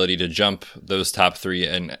has the ability to jump those top 3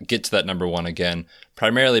 and get to that number 1 again,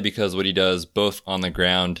 primarily because what he does both on the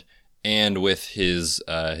ground and with his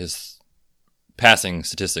passing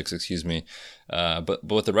statistics, but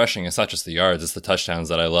with the rushing, it's not just the yards, it's the touchdowns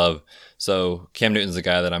that I love. So Cam Newton's a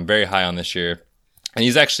guy that I'm very high on this year. And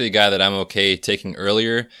he's actually a guy that I'm okay taking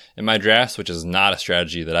earlier in my drafts, which is not a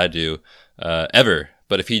strategy that I do ever.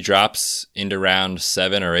 But if he drops into round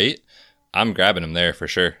 7 or 8, I'm grabbing him there for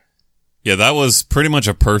sure. Yeah, that was pretty much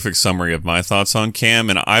a perfect summary of my thoughts on Cam,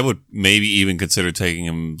 and I would maybe even consider taking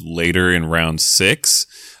him later in round 6.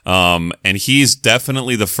 And he's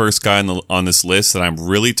definitely the first guy on this list that I'm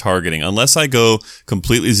really targeting. Unless I go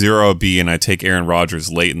completely 0B and I take Aaron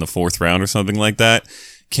Rodgers late in the 4th round or something like that,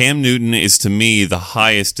 Cam Newton is to me the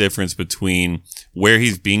highest difference between where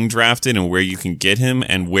he's being drafted and where you can get him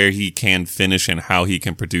and where he can finish and how he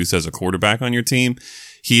can produce as a quarterback on your team.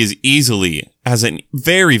 He has a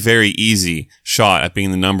very, very easy shot at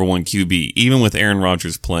being the number 1 QB, even with Aaron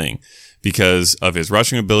Rodgers playing, because of his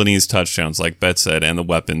rushing ability, his touchdowns, like Bet said, and the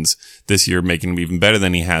weapons this year making him even better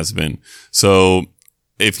than he has been. So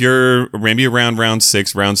if you're maybe around round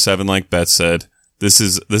 6, round 7, like Bet said, this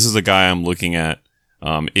is a guy I'm looking at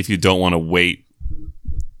if you don't want to wait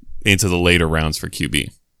into the later rounds for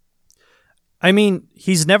QB. I mean,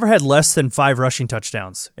 he's never had less than 5 rushing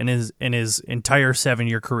touchdowns in his entire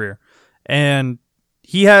 7-year career. And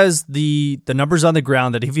he has the numbers on the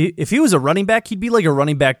ground that if he was a running back, he'd be like a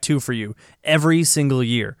running back 2 for you every single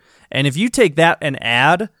year. And if you take that and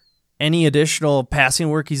add any additional passing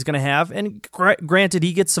work he's going to have, and granted,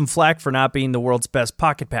 he gets some flack for not being the world's best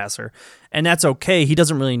pocket passer, and that's okay. He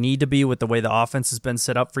doesn't really need to be with the way the offense has been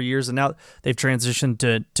set up for years, and now they've transitioned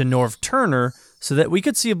to Norv Turner, so that we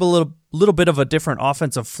could see a little bit of a different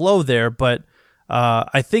offensive flow there, but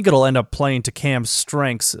I think it'll end up playing to Cam's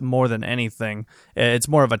strengths more than anything. It's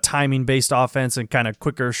more of a timing-based offense and kind of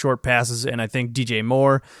quicker, short passes, and I think DJ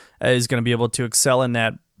Moore is going to be able to excel in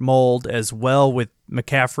that mold as well, with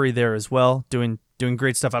McCaffrey there as well, doing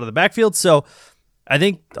great stuff out of the backfield. So I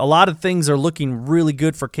think a lot of things are looking really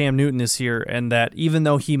good for Cam Newton this year, and that even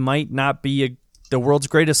though he might not be the world's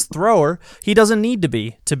greatest thrower, he doesn't need to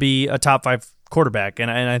be a top 5 quarterback, and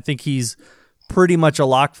I think he's pretty much a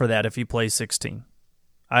lock for that if he plays 16.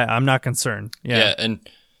 I'm not concerned. Yeah,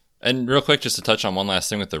 and real quick, just to touch on one last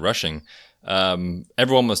thing with the rushing,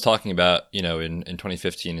 everyone was talking about in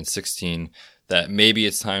 2015 and 16 that maybe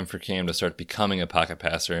it's time for Cam to start becoming a pocket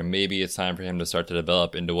passer, and maybe it's time for him to start to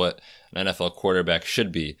develop into what an NFL quarterback should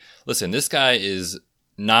be. Listen, this guy is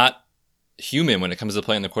not human when it comes to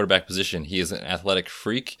playing the quarterback position. He is an athletic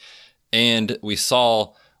freak, and we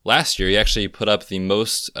saw last year he actually put up the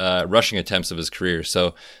most rushing attempts of his career.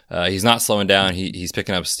 So he's not slowing down. He's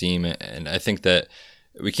picking up steam, and I think that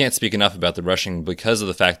we can't speak enough about the rushing because of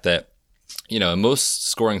the fact that in most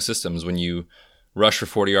scoring systems, when you rush for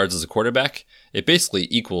 40 yards as a quarterback, it basically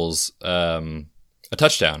equals a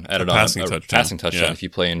touchdown added on, a passing touchdown. Yeah. If you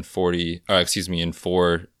play in 4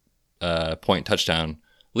 point touchdown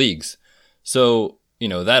leagues. So,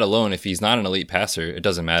 that alone, if he's not an elite passer, it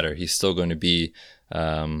doesn't matter. He's still going to be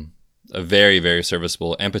a very, very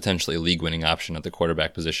serviceable and potentially league-winning option at the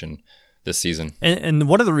quarterback position this season. And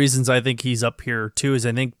one of the reasons I think he's up here too is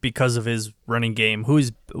I think because of his running game,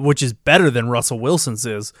 which is better than Russell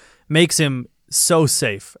Wilson's makes him so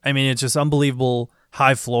safe. I mean, it's just unbelievable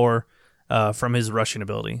high floor from his rushing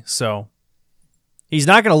ability. So he's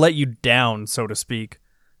not going to let you down, so to speak,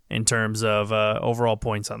 in terms of overall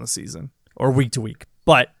points on the season or week to week.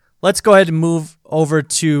 But let's go ahead and move over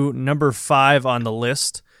to number 5 on the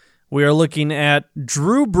list. We are looking at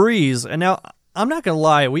Drew Brees. And now, I'm not going to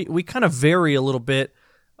lie, we kind of vary a little bit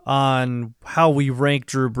on how we rank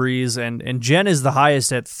Drew Brees, and Jen is the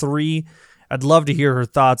highest at 3. I'd love to hear her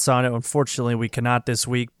thoughts on it. Unfortunately, we cannot this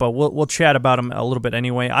week, but we'll chat about him a little bit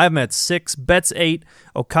anyway. I have him at 6, Betts 8,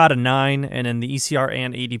 Okada 9, and in the ECR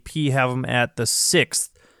and ADP have him at the 6th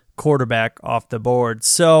quarterback off the board.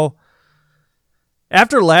 So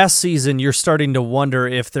after last season, you're starting to wonder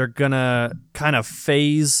if they're going to kind of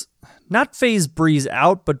not phase Brees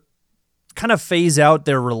out, but kind of phase out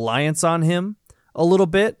their reliance on him a little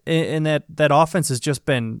bit, and that offense has just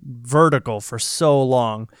been vertical for so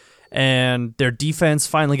long. And their defense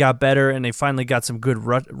finally got better, and they finally got some good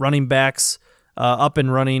running backs up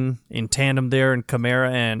and running in tandem there in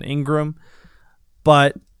Kamara and Ingram.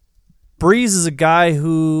 But Brees is a guy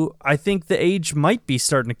who I think the age might be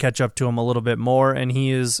starting to catch up to him a little bit more, and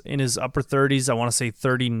he is in his upper 30s. I want to say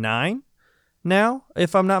 39 now,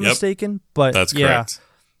 if I'm not mistaken. But that's correct.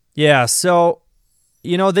 Yeah, so,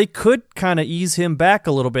 they could kind of ease him back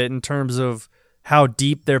a little bit in terms of how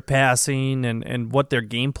deep they're passing and what their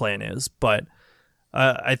game plan is. But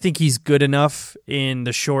I think he's good enough in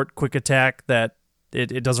the short, quick attack that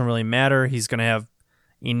it doesn't really matter. He's going to have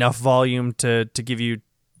enough volume to give you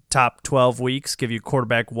top 12 weeks, give you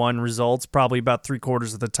quarterback 1 results, probably about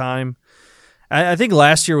 3/4 of the time. I think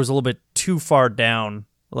last year was a little bit too far down.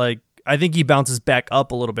 I think he bounces back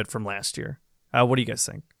up a little bit from last year. What do you guys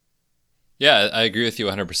think? Yeah, I agree with you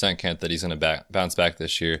 100%, Kent, that he's going to bounce back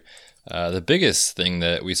this year. The biggest thing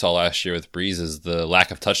that we saw last year with Brees is the lack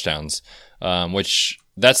of touchdowns, which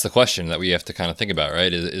that's the question that we have to kind of think about,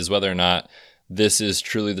 right? Is whether or not this is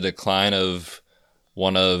truly the decline of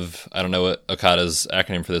one of, I don't know what Okada's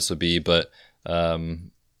acronym for this would be, but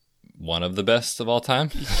one of the best of all time.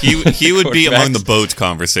 He would be among the BOAT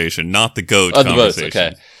conversation, not the GOAT conversation. The BOAT,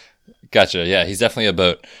 okay. Gotcha. Yeah, he's definitely a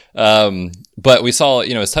BOAT. But we saw,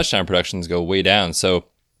 his touchdown productions go way down. So,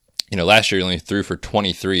 last year he only threw for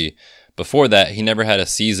 23. Before that, he never had a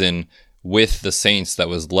season with the Saints that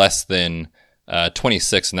was less than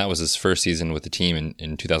 26, and that was his first season with the team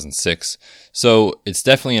in 2006. So it's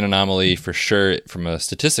definitely an anomaly for sure from a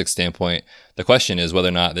statistics standpoint. The question is whether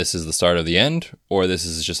or not this is the start of the end, or this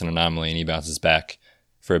is just an anomaly and he bounces back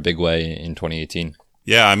for a big way in 2018.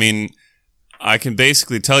 Yeah, I mean, I can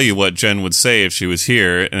basically tell you what Jen would say if she was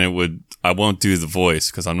here, and I won't do the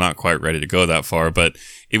voice because I'm not quite ready to go that far, but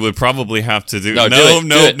it would probably have to do...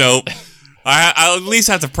 No. I'll at least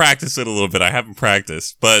have to practice it a little bit. I haven't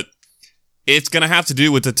practiced, but it's going to have to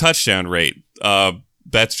do with the touchdown rate.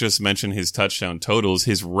 Betts just mentioned his touchdown totals.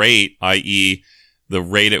 His rate, i.e. the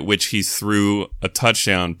rate at which he threw a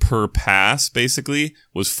touchdown per pass, basically,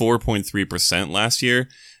 was 4.3% last year.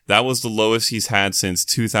 That was the lowest he's had since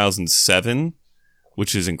 2007,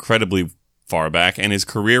 which is incredibly far back, and his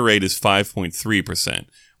career rate is 5.3%,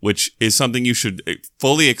 which is something you should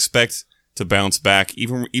fully expect to bounce back,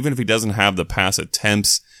 even if he doesn't have the pass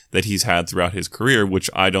attempts that he's had throughout his career, which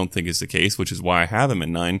I don't think is the case, which is why I have him at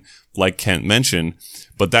 9, like Kent mentioned.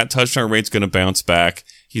 But that touchdown rate's going to bounce back.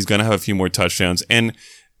 He's going to have a few more touchdowns. And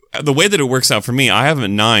the way that it works out for me, I have him at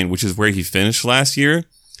 9, which is where he finished last year.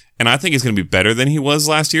 And I think he's going to be better than he was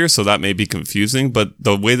last year, so that may be confusing. But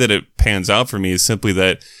the way that it pans out for me is simply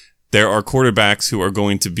that there are quarterbacks who are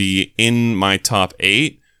going to be in my top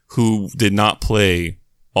 8 who did not play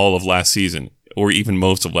all of last season, or even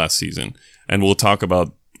most of last season. And we've talked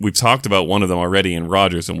about one of them already in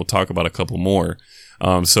Rodgers, and we'll talk about a couple more.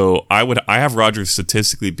 So I have Rodgers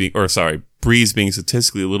Brees being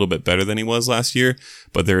statistically a little bit better than he was last year,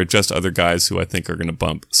 but there are just other guys who I think are going to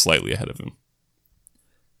bump slightly ahead of him.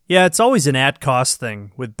 Yeah, it's always an at-cost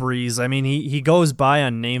thing with Brees. I mean, he goes by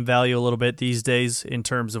on name value a little bit these days in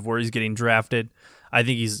terms of where he's getting drafted. I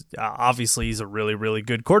think he's a really, really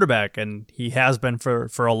good quarterback, and he has been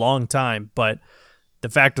for a long time. But the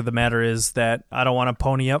fact of the matter is that I don't want to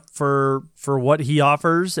pony up for what he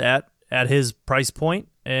offers at his price point.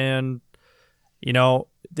 And,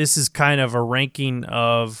 this is kind of a ranking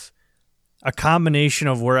of a combination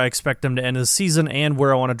of where I expect them to end the season and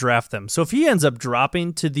where I want to draft them. So if he ends up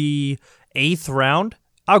dropping to the 8th round,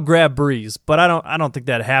 I'll grab Brees, but I don't think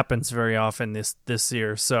that happens very often this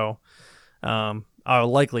year. So I'll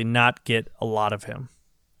likely not get a lot of him.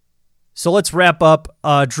 So let's wrap up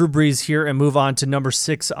Drew Brees here and move on to number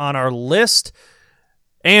 6 on our list.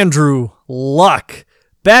 Andrew Luck,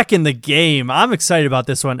 back in the game. I'm excited about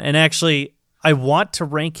this one, and actually I want to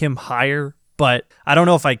rank him higher, but I don't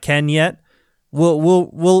know if I can yet.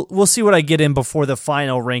 We'll see what I get in before the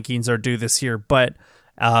final rankings are due this year. But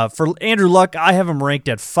for Andrew Luck, I have him ranked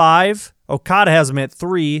at 5 Okada has him at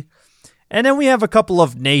 3. And then we have a couple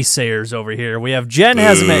of naysayers over here. We have Jen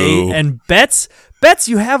has him at 8, and Betts,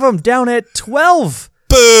 you have him down at 12.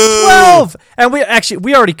 Boo! 12! And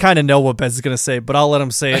we already kind of know what Betts is going to say, but I'll let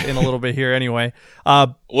him say it in a little bit here anyway.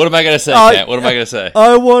 What am I going to say, Kent? What am I going to say?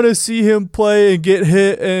 I want to see him play and get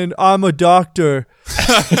hit, and I'm a doctor.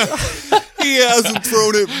 He hasn't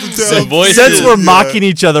thrown it down. Since we're mocking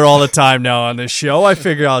each other all the time now on this show, I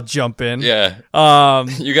figure I'll jump in. Yeah.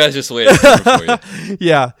 You guys just wait for you.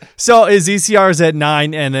 Yeah. So his ECR is at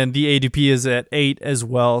 9, and then the ADP is at 8 as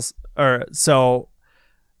well. So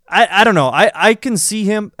I don't know. I can see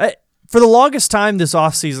him. For the longest time this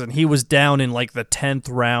offseason, he was down in like the 10th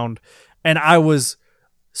round, and I was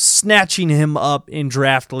snatching him up in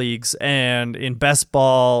draft leagues and in best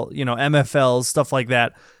ball, MFLs, stuff like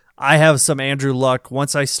that. I have some Andrew Luck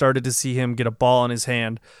once I started to see him get a ball in his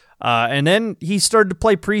hand. And then he started to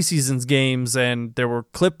play preseasons games, and there were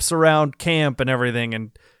clips around camp and everything,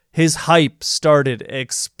 and his hype started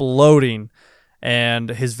exploding.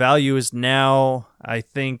 And his value is now, I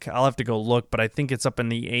think, I'll have to go look, but I think it's up in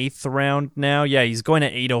the 8th round now. Yeah, he's going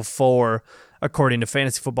at 804 according to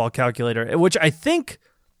Fantasy Football Calculator, which I think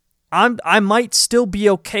I might still be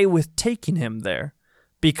okay with taking him there.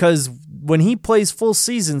 Because when he plays full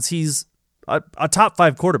seasons, he's a top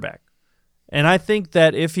 5 quarterback. And I think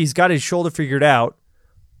that if he's got his shoulder figured out,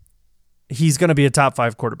 he's going to be a top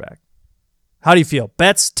 5 quarterback. How do you feel?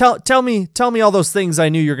 Betts, tell me all those things I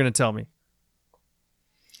knew you were going to tell me.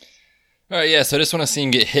 All right, yeah, so I just want to see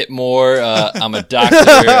him get hit more. I'm a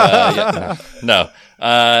doctor. No.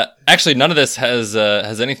 Actually, none of this has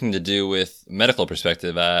anything to do with medical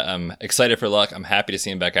perspective. I'm excited for Luck. I'm happy to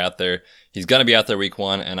see him back out there. He's going to be out there week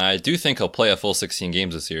 1, and I do think he'll play a full 16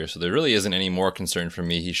 games this year, so there really isn't any more concern for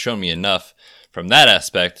me. He's shown me enough from that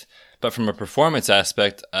aspect, but from a performance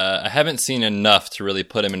aspect, I haven't seen enough to really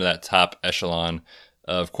put him into that top echelon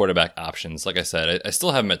of quarterback options. Like I said, I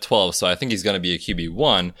still have him at 12, so I think he's going to be a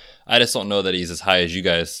QB1. I just don't know that he's as high as you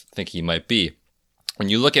guys think he might be. When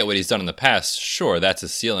you look at what he's done in the past, sure, that's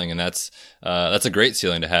his ceiling, and that's a great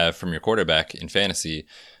ceiling to have from your quarterback in fantasy.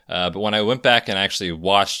 But when I went back and actually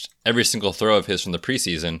watched every single throw of his from the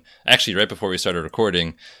preseason, actually right before we started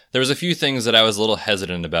recording, there was a few things that I was a little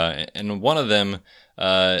hesitant about, and one of them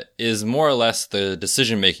is more or less the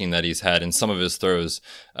decision-making that he's had in some of his throws.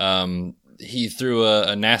 He threw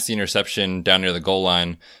a nasty interception down near the goal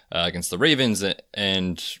line against the Ravens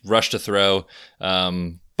and rushed to throw.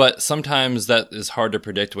 But sometimes that is hard to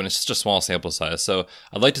predict when it's just a small sample size. So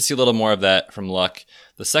I'd like to see a little more of that from Luck.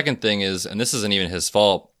 The second thing is, and this isn't even his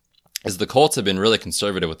fault, is the Colts have been really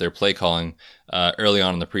conservative with their play calling early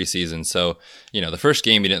on in the preseason. So, the first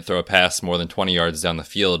game he didn't throw a pass more than 20 yards down the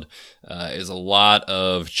field. Is a lot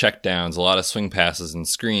of checkdowns, a lot of swing passes and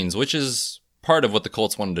screens, which is part of what the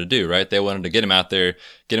Colts wanted to do, right? They wanted to get him out there,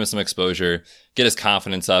 get him some exposure, get his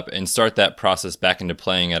confidence up, and start that process back into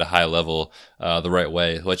playing at a high level the right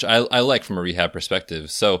way, which I like from a rehab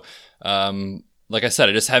perspective. So, like I said,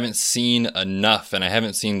 I just haven't seen enough, and I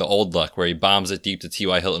haven't seen the old Luck where he bombs it deep to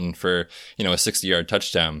T.Y. Hilton for, a 60-yard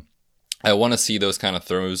touchdown. I want to see those kind of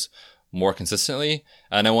throws more consistently,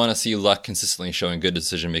 and I want to see Luck consistently showing good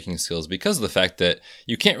decision-making skills because of the fact that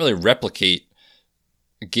you can't really replicate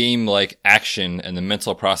game-like action and the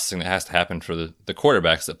mental processing that has to happen for the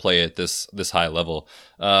quarterbacks that play at this high level.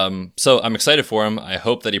 So I'm excited for him. I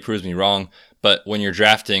hope that he proves me wrong, but when you're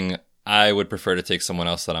drafting, I would prefer to take someone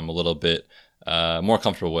else that I'm a little bit more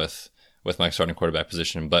comfortable with my starting quarterback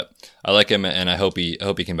position. But I like him, and I hope he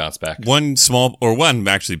can bounce back. One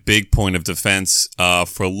actually big point of defense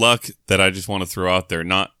for Luck that I just want to throw out there,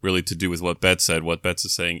 not really to do with what Betts said. What Betts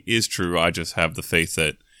is saying is true. I just have the faith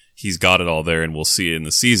that he's got it all there, and we'll see it in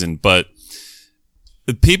the season. But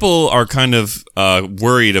people are kind of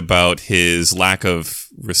worried about his lack of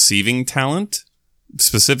receiving talent,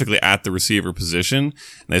 specifically at the receiver position.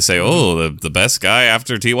 And they say, the best guy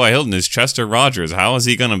after T.Y. Hilton is Chester Rogers. How is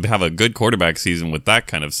he going to have a good quarterback season with that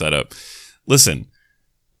kind of setup? Listen,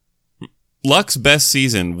 Luck's best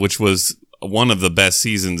season, which was one of the best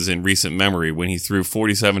seasons in recent memory when he threw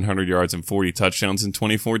 4,700 yards and 40 touchdowns in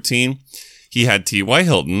 2014, he had T.Y.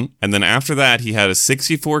 Hilton, and then after that, he had a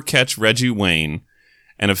 64-catch Reggie Wayne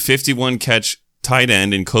and a 51-catch tight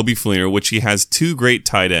end in Kobe Fleener, which he has 2 great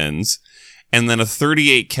tight ends, and then a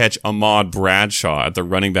 38-catch Ahmad Bradshaw at the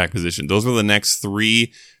running back position. Those were the next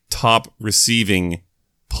 3 top receiving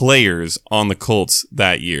players on the Colts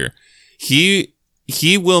that year. He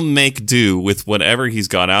will make do with whatever he's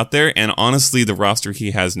got out there, and honestly, the roster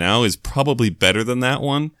he has now is probably better than that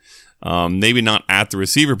one. Maybe not at the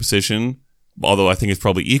receiver position, although I think it's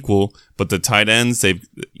probably equal, but the tight ends, they've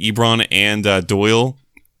Ebron and Doyle,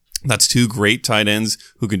 That's two great tight ends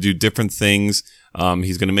who can do different things.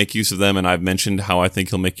 He's going to make use of them, and I've mentioned how I think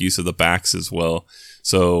he'll make use of the backs as well.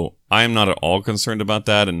 So I am not at all concerned about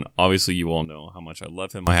that, and obviously you all know how much I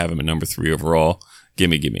love him. I have him at number 3 overall.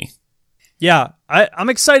 Gimme. Yeah, I'm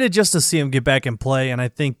excited just to see him get back and play, and I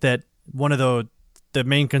think that one of the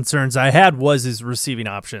main concerns I had was his receiving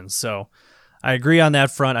options. So I agree on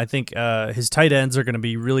that front. I think his tight ends are going to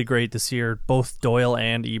be really great this year, both Doyle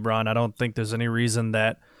and Ebron. I don't think there's any reason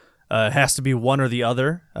that it has to be one or the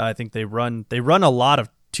other. I think they run a lot of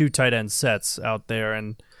 2 tight end sets out there,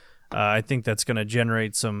 and I think that's going to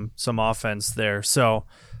generate some offense there. So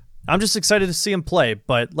I'm just excited to see him play.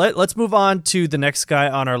 But let's move on to the next guy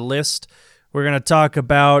on our list. We're going to talk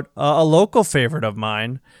about a local favorite of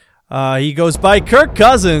mine. He goes by Kirk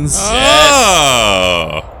Cousins.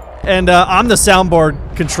 Oh! And I'm the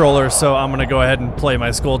soundboard controller, so I'm going to go ahead and play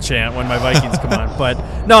my Skull chant when my Vikings come on.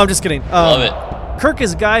 But no, I'm just kidding. Love it. Kirk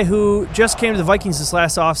is a guy who just came to the Vikings this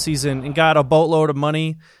last offseason and got a boatload of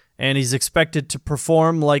money, and he's expected to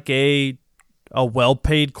perform like a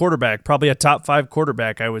well-paid quarterback, probably a top 5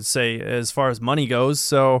 quarterback, I would say, as far as money goes.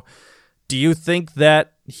 So do you think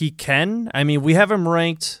that he can? I mean, we have him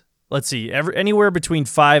ranked, let's see, anywhere between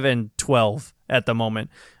 5 and 12 at the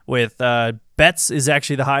moment, with Betts is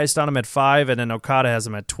actually the highest on him at 5, and then Okada has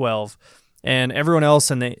him at 12. And everyone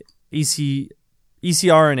else in the ECR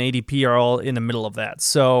and ADP are all in the middle of that.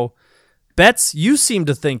 So, Betts, you seem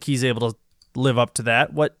to think he's able to live up to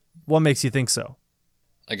that. What makes you think so?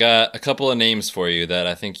 I got a couple of names for you that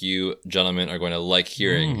I think you gentlemen are going to like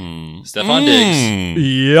hearing. Stephon Diggs.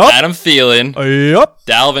 Yep. Adam Thielen. Yep.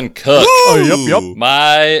 Dalvin Cook. Yep.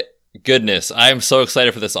 My goodness. I am so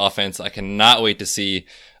excited for this offense. I cannot wait to see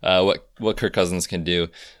what Kirk Cousins can do.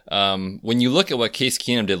 When you look at what Case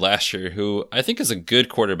Keenum did last year, who I think is a good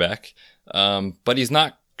quarterback, but he's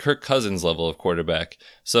not Kirk Cousins level of quarterback.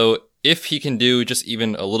 So if he can do just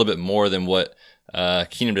even a little bit more than what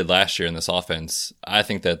Keenum did last year in this offense, I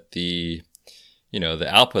think that the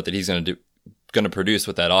output that he's going to produce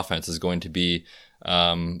with that offense is going to be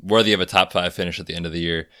worthy of a top 5 finish at the end of the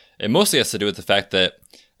year. It mostly has to do with the fact that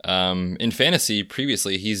in fantasy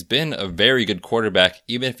previously, he's been a very good quarterback,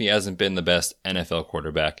 even if he hasn't been the best NFL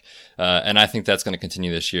quarterback. And I think that's going to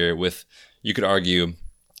continue this year with, you could argue,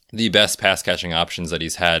 the best pass catching options that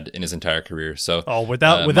he's had in his entire career. So,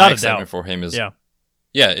 without my a excitement doubt for him is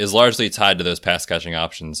is largely tied to those pass catching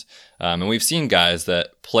options. And we've seen guys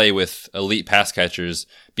that play with elite pass catchers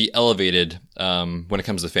be elevated when it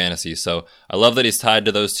comes to fantasy. So I love that he's tied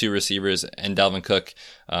to those 2 receivers and Dalvin Cook,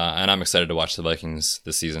 and I'm excited to watch the Vikings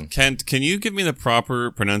this season. Kent, can you give me the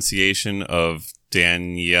proper pronunciation of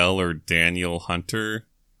Daniel Hunter?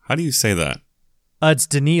 How do you say that? It's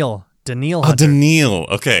Daniil Hunter. Oh, Daniil.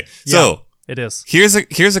 Okay. Yeah, so it is. Here's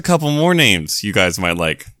a couple more names you guys might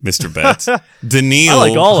like, Mr. Betts. Daniil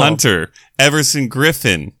like Hunter, Everson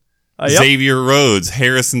Griffin, Xavier Rhodes,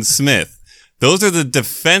 Harrison Smith. Those are the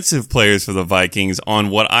defensive players for the Vikings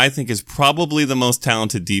on what I think is probably the most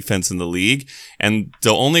talented defense in the league. And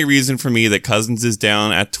the only reason for me that Cousins is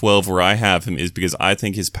down at 12 where I have him is because I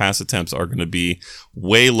think his pass attempts are going to be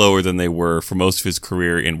way lower than they were for most of his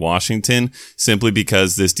career in Washington, simply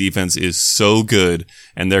because this defense is so good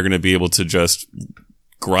and they're going to be able to just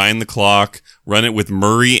grind the clock, run it with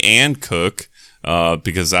Murray and Cook.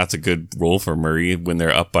 Because that's a good role for Murray when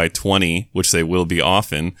they're up by 20, which they will be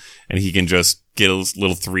often, and he can just get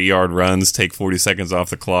little 3-yard runs, take 40 seconds off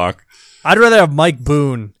the clock. I'd rather have Mike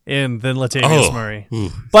Boone than Latavius Murray.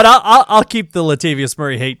 But I'll keep the Latavius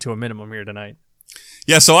Murray hate to a minimum here tonight.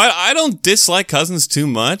 Yeah, so I don't dislike Cousins too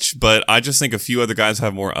much, but I just think a few other guys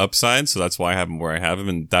have more upside, so that's why I have him where I have him,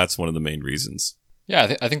 and that's one of the main reasons.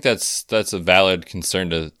 Yeah, I think that's a valid concern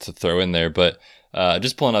to throw in there, but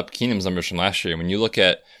just pulling up Keenum's numbers from last year, when you look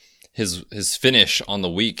at his finish on the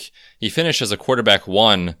week, he finished as a quarterback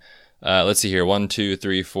 1. Let's see here, 1, 2,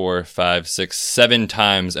 3, 4, 5, 6, 7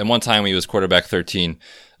 times, and one time he was quarterback 13.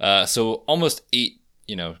 So almost 8,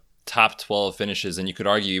 top 12 finishes, and you could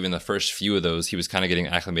argue even the first few of those, he was kind of getting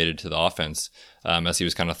acclimated to the offense as he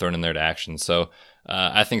was kind of thrown in there to action. So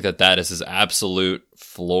I think that is his absolute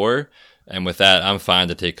floor. And with that, I'm fine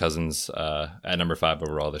to take Cousins at number 5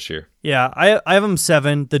 overall this year. Yeah, I have him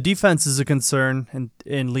 7. The defense is a concern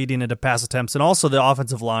in leading into pass attempts, and also the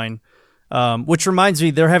offensive line, which reminds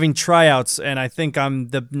me, they're having tryouts, and I think I'm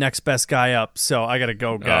the next best guy up, so I got to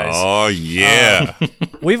go, guys. Oh, yeah.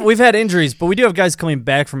 We've had injuries, but we do have guys coming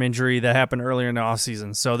back from injury that happened earlier in the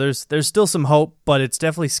offseason, so there's still some hope, but it's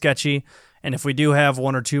definitely sketchy, and if we do have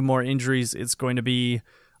 1 or 2 more injuries, it's going to be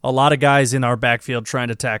a lot of guys in our backfield trying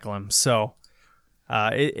to tackle him. So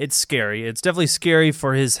it's scary. It's definitely scary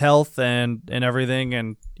for his health and everything.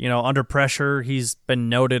 And, under pressure, he's been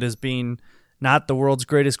noted as being not the world's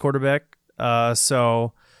greatest quarterback.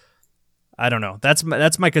 So I don't know. That's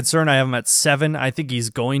my concern. I have him at 7. I think he's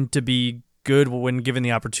going to be good when given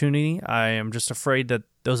the opportunity. I am just afraid that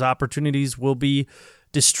those opportunities will be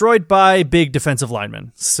destroyed by big defensive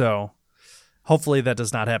linemen. So hopefully that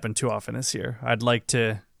does not happen too often this year. I'd like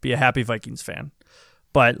to be a happy Vikings fan.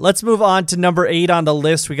 But let's move on to number 8 on the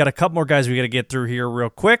list. We got a couple more guys we got to get through here real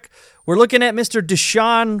quick. We're looking at Mr.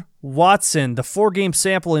 Deshaun Watson, the 4-game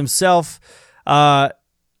sample himself.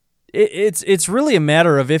 It's really a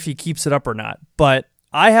matter of if he keeps it up or not. But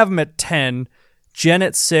I have him at 10, Jen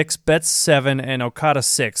at 6, Betts 7, and Okada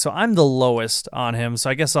 6. So I'm the lowest on him. So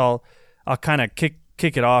I guess I'll kind of kick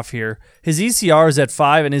it off here. His ECR is at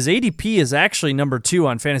 5, and his ADP is actually number 2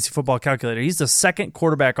 on Fantasy Football Calculator. He's the second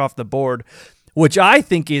quarterback off the board, which I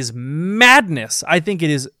think is madness. I think it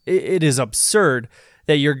is absurd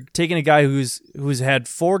that you're taking a guy who's had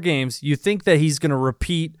 4 games. You think that he's going to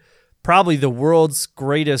repeat probably the world's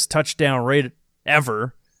greatest touchdown rate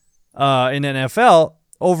ever in NFL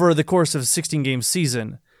over the course of a 16-game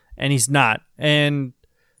season, and he's not. And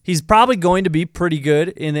he's probably going to be pretty good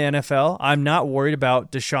in the NFL. I'm not worried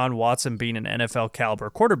about Deshaun Watson being an NFL caliber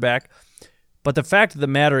quarterback, but the fact of the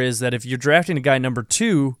matter is that if you're drafting a guy number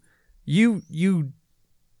 2, you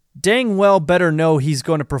dang well better know he's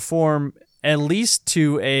going to perform at least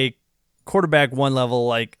to a quarterback 1 level,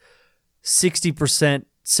 like 60%,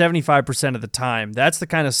 75% of the time. That's the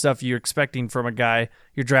kind of stuff you're expecting from a guy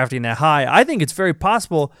you're drafting that high. I think it's very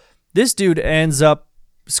possible this dude ends up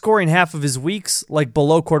scoring half of his weeks like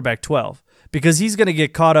below quarterback 12 because he's going to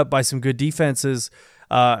get caught up by some good defenses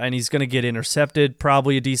and he's going to get intercepted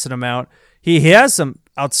probably a decent amount. He has some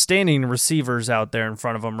outstanding receivers out there in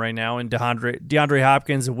front of him right now in DeAndre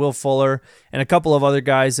Hopkins and Will Fuller and a couple of other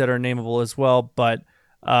guys that are nameable as well, but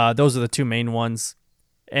those are the 2 main ones.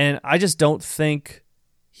 And I just don't think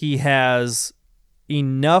he has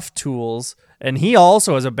enough tools, and he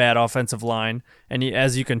also has a bad offensive line, and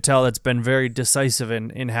as you can tell, that's been very decisive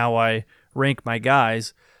in how I rank my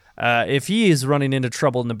guys. If he is running into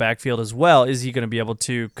trouble in the backfield as well, is he going to be able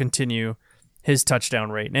to continue his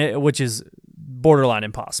touchdown rate, which is borderline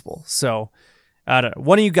impossible? So I don't know.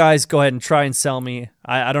 One of you guys go ahead and try and sell me.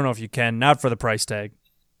 I don't know if you can, not for the price tag.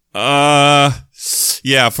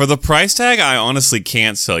 Yeah, for the price tag, I honestly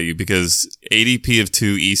can't sell you because ADP of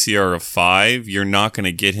 2, ECR of 5, you're not going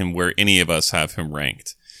to get him where any of us have him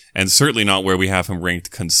ranked. And certainly not where we have him ranked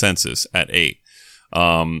consensus at 8.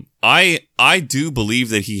 I do believe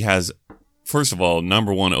that he has, first of all,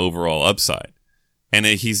 number 1 overall upside. And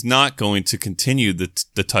he's not going to continue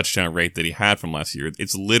the touchdown rate that he had from last year.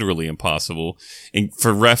 It's literally impossible. And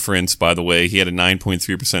for reference, by the way, he had a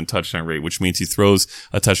 9.3% touchdown rate, which means he throws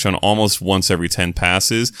a touchdown almost once every 10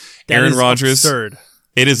 passes. Aaron Rodgers, absurd.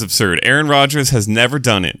 It is absurd. Aaron Rodgers has never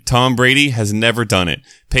done it. Tom Brady has never done it.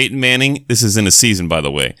 Peyton Manning, this is in a season, by the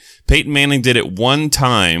way. Peyton Manning did it one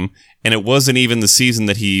time, and it wasn't even the season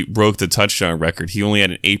that he broke the touchdown record. He only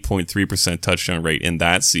had an 8.3% touchdown rate in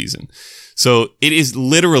that season. So it is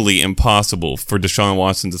literally impossible for Deshaun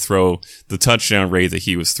Watson to throw the touchdown rate that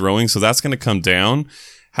he was throwing. So that's going to come down.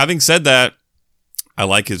 Having said that, I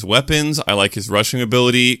like his weapons. I like his rushing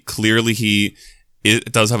ability. Clearly, he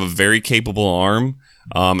does have a very capable arm.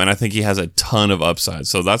 And I think he has a ton of upside.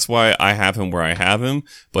 So that's why I have him where I have him.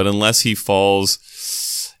 But unless he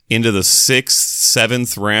falls into the 6th,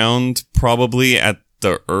 7th round, probably at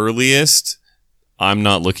the earliest, I'm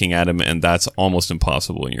not looking at him, and that's almost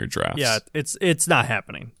impossible in your drafts. Yeah, it's not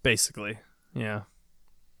happening, basically. Yeah.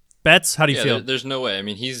 Betts, how do you feel? There's no way. I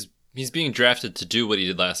mean, he's being drafted to do what he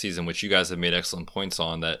did last season, which you guys have made excellent points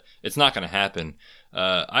on, that it's not going to happen.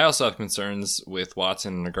 I also have concerns with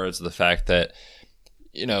Watson in regards to the fact that,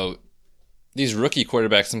 these rookie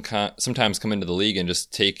quarterbacks sometimes come into the league and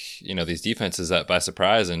just take, these defenses by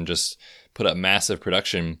surprise and just put up massive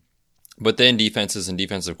production. But then defenses and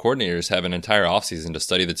defensive coordinators have an entire offseason to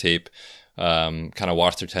study the tape, kind of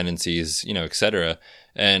watch their tendencies, et cetera.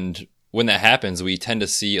 And when that happens, we tend to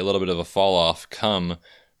see a little bit of a fall off come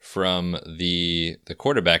from the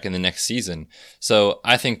quarterback in the next season. So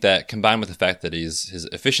I think that combined with the fact that his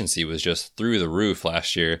efficiency was just through the roof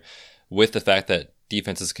last year, with the fact that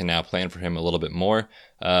defenses can now plan for him a little bit more,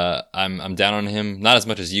 I'm down on him. Not as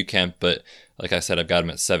much as you, Kemp, but like I said, I've got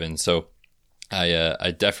him at 7. So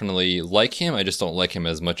I definitely like him. I just don't like him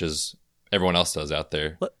as much as everyone else does out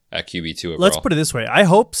there at QB2 overall. Let's put it this way. I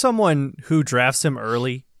hope someone who drafts him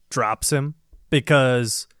early drops him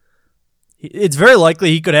because it's very likely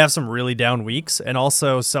he could have some really down weeks, and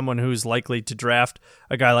also someone who's likely to draft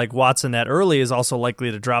a guy like Watson that early is also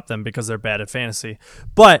likely to drop them because they're bad at fantasy.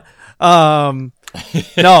 But no,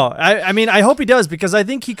 I mean, I hope he does, because I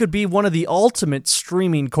think he could be one of the ultimate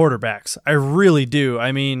streaming quarterbacks. I really do.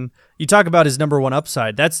 I mean, you talk about his number one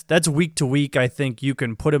upside. That's week to week. I think you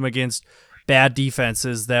can put him against bad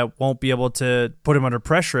defenses that won't be able to put him under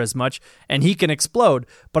pressure as much, and he can explode.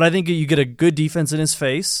 But I think you get a good defense in his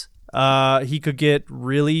face, he could get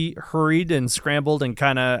really hurried and scrambled and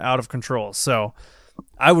kind of out of control. So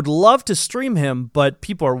I would love to stream him, but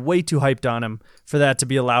people are way too hyped on him for that to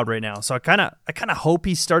be allowed right now. So I kind of hope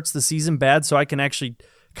he starts the season bad so I can actually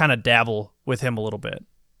kind of dabble with him a little bit.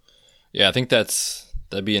 Yeah, I think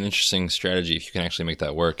that'd be an interesting strategy if you can actually make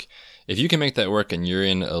that work. If you can make that work and you're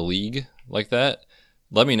in a league like that,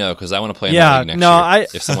 let me know, because I want to play in that league next year.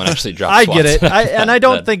 If someone actually drops I get it. Watson. And I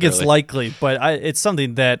don't think it's likely, but it's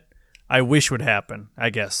something that I wish would happen, I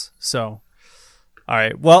guess. So, all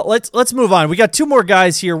right. Well, let's move on. We got two more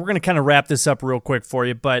guys here. We're going to kind of wrap this up real quick for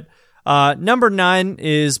you. But number 9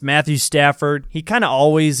 is Matthew Stafford. He kind of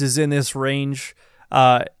always is in this range.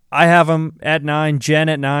 I have him at 9, Jen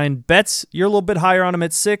at 9. Betts, you're a little bit higher on him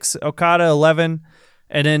at 6, Okada 11,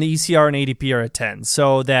 and then ECR and ADP are at 10.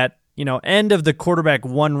 So that, end of the quarterback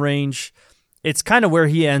 1 range, it's kind of where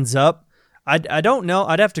he ends up. I don't know.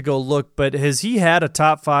 I'd have to go look, but has he had a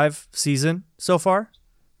top 5 season so far?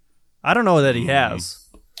 I don't know that he has.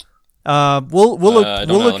 We'll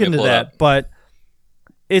look into that, but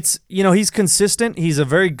it's, he's consistent. He's a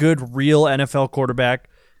very good real NFL quarterback.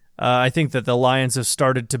 I think that the Lions have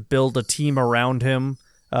started to build a team around him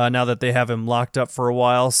now that they have him locked up for a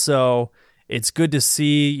while. So it's good to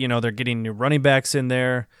see, they're getting new running backs in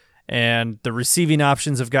there, and the receiving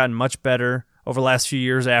options have gotten much better over the last few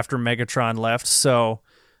years after Megatron left. So,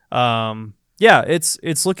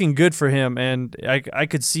 it's looking good for him, and I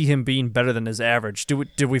could see him being better than his average.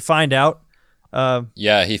 Did we find out?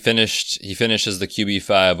 Yeah, he finished as the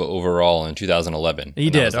QB5 overall in 2011.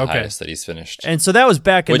 He did. That was the okay, highest that he's finished. And so that was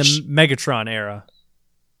back in the Megatron era.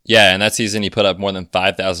 Yeah, and that season he put up more than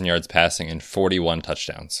 5,000 yards passing and 41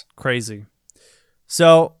 touchdowns. Crazy.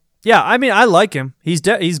 So, yeah, I mean, I like him. He's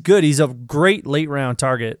good. He's a great late round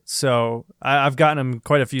target. So I've gotten him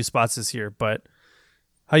quite a few spots this year. But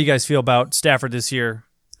how you guys feel about Stafford this year?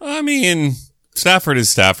 I mean, Stafford is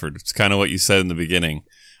Stafford. It's kind of what you said in the beginning.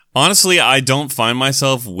 Honestly, I don't find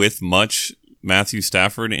myself with much Matthew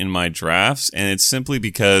Stafford in my drafts, and it's simply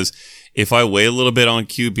because if I weigh a little bit on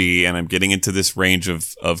QB and I'm getting into this range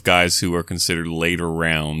of guys who are considered later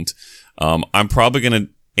round, I'm probably going to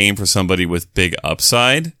aim for somebody with big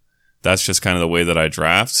upside. That's just kind of the way that I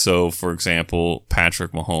draft. So, for example,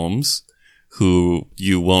 Patrick Mahomes, who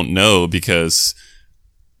you won't know because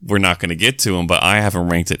we're not going to get to him, but I have him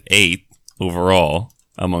ranked at 8 overall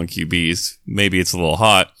among QBs. Maybe it's a little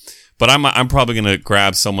hot, but I'm probably going to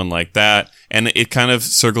grab someone like that. And it kind of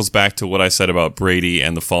circles back to what I said about Brady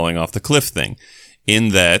and the falling off the cliff thing, in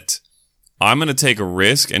that I'm going to take a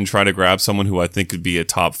risk and try to grab someone who I think could be a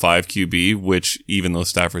top 5 QB, which even though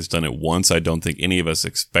Stafford's done it once, I don't think any of us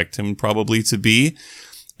expect him probably to be.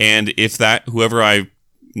 And if that, whoever I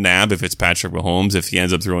nab, if it's Patrick Mahomes, if he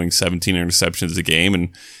ends up throwing 17 interceptions a game and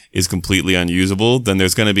is completely unusable, then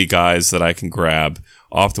there's going to be guys that I can grab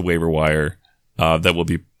off the waiver wire that will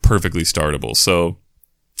be perfectly startable. So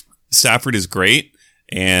Stafford is great.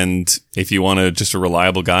 And if you want just a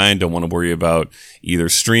reliable guy and don't want to worry about either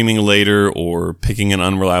streaming later or picking an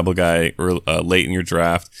unreliable guy late in your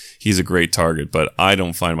draft, he's a great target. But I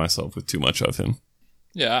don't find myself with too much of him.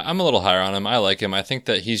 Yeah, I'm a little higher on him. I like him. I think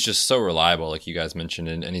that he's just so reliable, like you guys mentioned,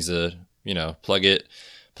 and he's a, plug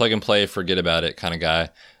and play, forget about it kind of guy.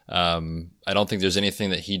 I don't think there's anything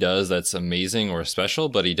that he does that's amazing or special,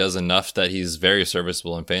 but he does enough that he's very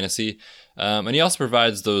serviceable in fantasy. And he also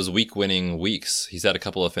provides those week-winning weeks. He's had a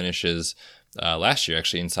couple of finishes last year,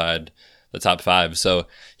 actually, inside the top 5. So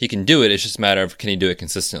he can do it. It's just a matter of, can he do it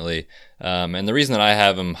consistently? And the reason that I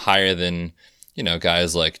have him higher than,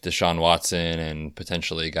 guys like Deshaun Watson and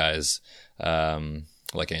potentially guys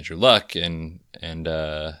like Andrew Luck and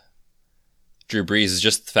Drew Brees is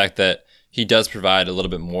just the fact that he does provide a little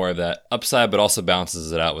bit more of that upside, but also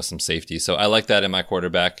balances it out with some safety. So I like that in my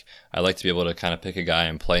quarterback. I like to be able to kind of pick a guy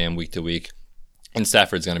and play him week to week. And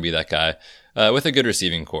Stafford's going to be that guy with a good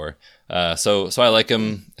receiving core. So I like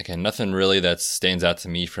him. Again, nothing really that stands out to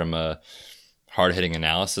me from a hard-hitting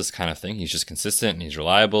analysis kind of thing. He's just consistent and he's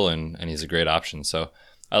reliable and he's a great option. So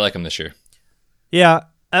I like him this year. Yeah.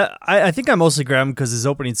 I think I mostly grab him because his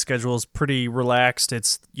opening schedule is pretty relaxed.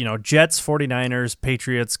 It's, Jets, 49ers,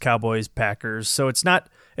 Patriots, Cowboys, Packers. So it's not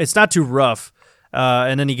too rough.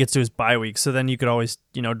 and then he gets to his bye week. So then you could always,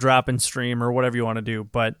 drop and stream or whatever you want to do.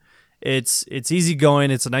 But it's easy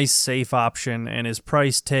going. It's a nice, safe option, and his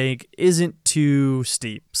price tag isn't too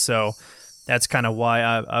steep. So that's kind of why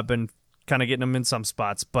I've been kind of getting him in some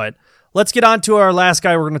spots. But let's get on to our last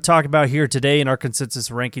guy we're going to talk about here today in our consensus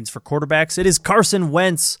rankings for quarterbacks. It is Carson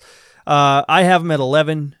Wentz. I have him at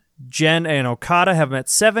 11. Jen and Okada have him at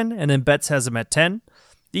 7, and then Betts has him at 10.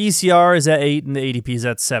 The ECR is at 8, and the ADP is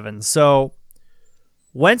at 7. So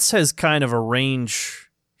Wentz has kind of a range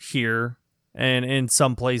here, and in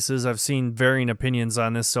some places I've seen varying opinions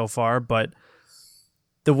on this so far, but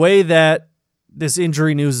the way that this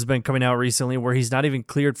injury news has been coming out recently, where he's not even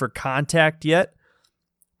cleared for contact yet,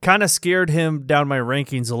 kind of scared him down my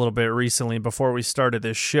rankings a little bit recently before we started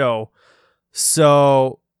this show.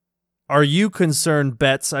 So are you concerned,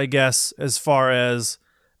 Betts, I guess, as far as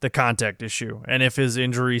the contact issue and if his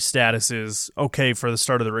injury status is okay for the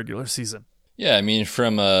start of the regular season? Yeah, I mean,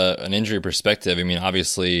 from an injury perspective, I mean,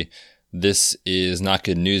 obviously this is not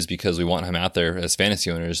good news because we want him out there as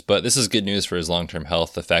fantasy owners, but this is good news for his long-term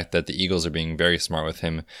health, the fact that the Eagles are being very smart with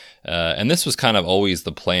him. And this was kind of always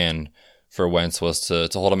the plan for Wentz, was to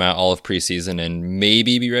hold him out all of preseason and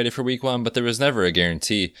maybe be ready for week 1, but there was never a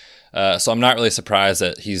guarantee. So I'm not really surprised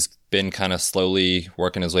that he's been kind of slowly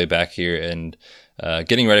working his way back here and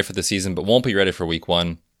getting ready for the season, but won't be ready for week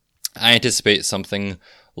 1. I anticipate something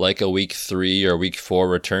like a week 3 or week 4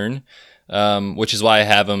 return, which is why I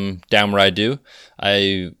have him down where I do.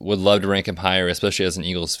 I would love to rank him higher, especially as an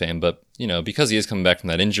Eagles fan, but because he is coming back from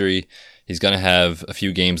that injury, he's going to have a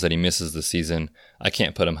few games that he misses this season. I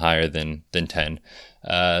can't put him higher than 10.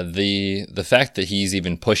 The fact that he's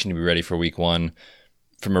even pushing to be ready for week 1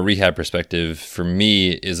 from a rehab perspective, for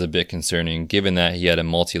me, is a bit concerning, given that he had a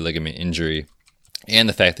multi-ligament injury and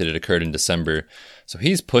the fact that it occurred in December. So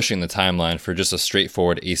he's pushing the timeline for just a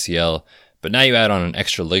straightforward ACL, but now you add on an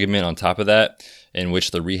extra ligament on top of that, in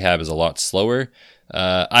which the rehab is a lot slower.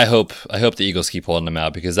 I hope the Eagles keep holding him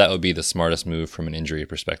out, because that would be the smartest move from an injury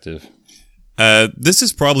perspective. This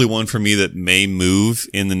is probably one for me that may move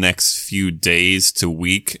in the next few days to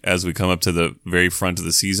week as we come up to the very front of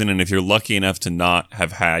the season. And if you're lucky enough to not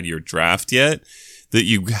have had your draft yet, that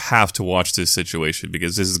you have to watch this situation,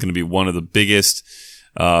 because this is going to be one of the biggest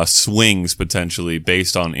swings potentially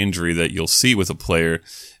based on injury that you'll see with a player.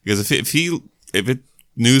 Because if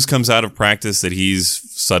news comes out of practice that he's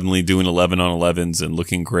suddenly doing 11 on 11s and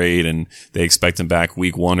looking great, and they expect him back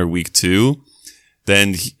week 1 or week 2,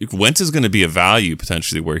 then Wentz is going to be a value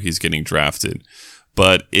potentially where he's getting drafted.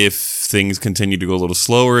 But if things continue to go a little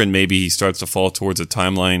slower and maybe he starts to fall towards a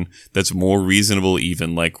timeline that's more reasonable,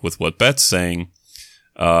 even like with what Bet's saying,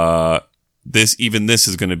 this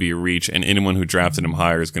is going to be a reach, and anyone who drafted him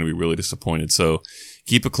higher is going to be really disappointed. So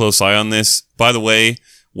keep a close eye on this. By the way,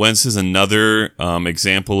 Wentz is another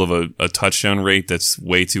example of a touchdown rate that's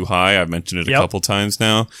way too high. I've mentioned it a couple times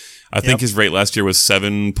now. I think his rate last year was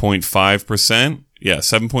 7.5%. Yeah,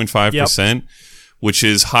 7.5%, which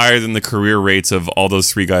is higher than the career rates of all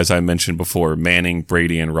those 3 guys I mentioned before, Manning,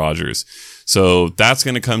 Brady, and Rodgers. So that's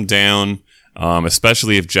going to come down,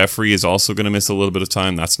 especially if Jeffrey is also going to miss a little bit of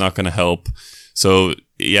time. That's not going to help. So,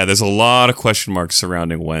 yeah, there's a lot of question marks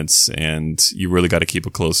surrounding Wentz, and you really got to keep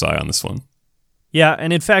a close eye on this one. Yeah,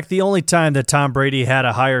 and in fact, the only time that Tom Brady had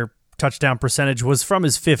a higher touchdown percentage was from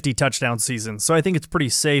his 50 touchdown season. So I think it's pretty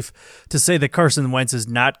safe to say that Carson Wentz is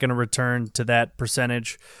not going to return to that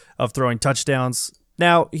percentage of throwing touchdowns.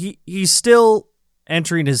 Now, he's still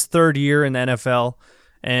entering his 3rd year in the NFL,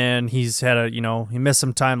 and he's had he missed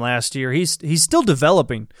some time last year. He's still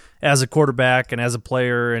developing as a quarterback and as a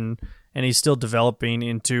player, and he's still developing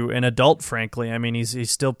into an adult, frankly. I mean, he's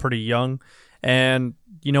still pretty young, and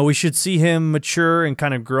we should see him mature and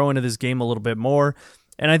kind of grow into this game a little bit more.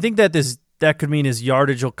 And I think that could mean his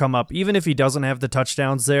yardage will come up. Even if he doesn't have the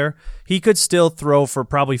touchdowns there, he could still throw for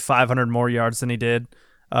probably 500 more yards than he did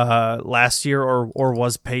last year, or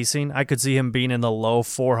was pacing. I could see him being in the low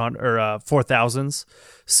 4,000s.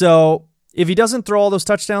 So if he doesn't throw all those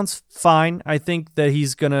touchdowns, fine. I think that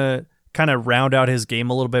he's going to kind of round out his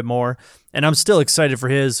game a little bit more. And I'm still excited for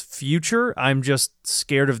his future. I'm just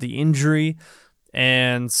scared of the injury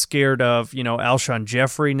and scared of, Alshon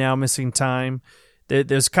Jeffrey now missing time.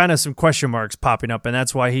 There's kind of some question marks popping up, and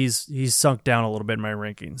that's why he's sunk down a little bit in my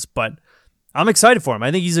rankings. But I'm excited for him.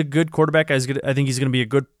 I think he's a good quarterback. I think he's going to be a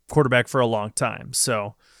good quarterback for a long time.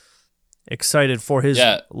 So excited for his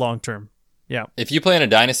long term. Yeah. If you play in a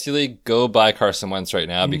dynasty league, go buy Carson Wentz right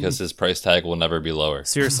now, because his price tag will never be lower.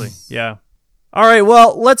 Seriously. Yeah. All right,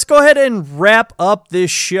 well, let's go ahead and wrap up this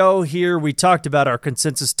show here. We talked about our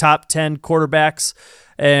consensus top 10 quarterbacks.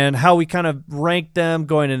 and how we kind of rank them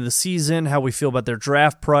going into the season, how we feel about their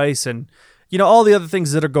draft price, and all the other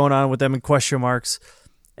things that are going on with them in question marks.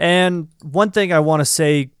 And one thing I want to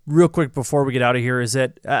say real quick before we get out of here is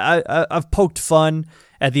that I've poked fun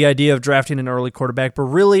at the idea of drafting an early quarterback, but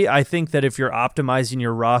really I think that if you're optimizing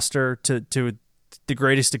your roster to the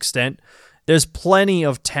greatest extent, there's plenty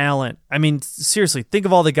of talent. I mean, seriously, think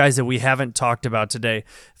of all the guys that we haven't talked about today.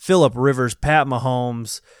 Phillip Rivers, Pat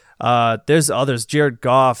Mahomes, there's others, Jared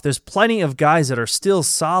Goff. There's plenty of guys that are still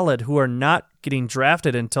solid who are not getting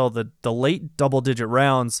drafted until the late double-digit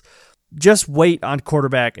rounds. Just wait on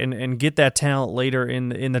quarterback and get that talent later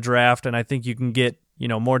in the draft, and I think you can get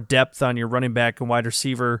more depth on your running back and wide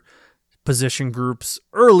receiver position groups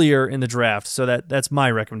earlier in the draft. So that's my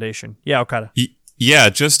recommendation. Yeah, Okada. Yeah,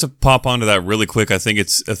 just to pop onto that really quick, I think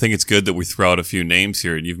it's good that we throw out a few names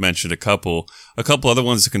here, and you've mentioned a couple other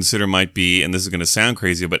ones to consider might be, and this is going to sound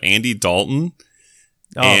crazy, but Andy Dalton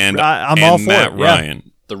and Matt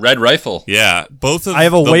Ryan, the Red Rifle. Yeah, both of I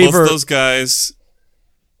have a waiver. Both of those guys.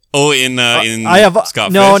 Oh, in I have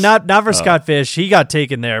Scott no, Fish? not for Scott Fish. He got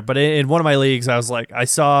taken there, but in one of my leagues, I was like, I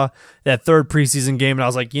saw that third preseason game, and I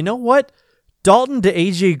was like, you know what? Dalton to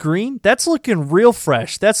AJ Green, that's looking real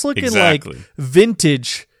fresh. That's looking like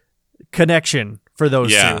vintage connection for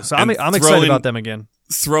those two. So I'm excited about them again.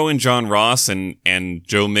 Throw in John Ross and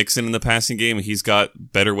Joe Mixon in the passing game. He's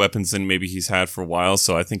got better weapons than maybe he's had for a while,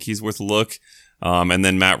 so I think he's worth a look. And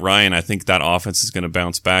then Matt Ryan, I think that offense is going to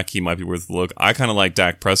bounce back. He might be worth a look. I kind of like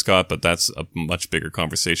Dak Prescott, but that's a much bigger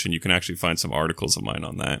conversation. You can actually find some articles of mine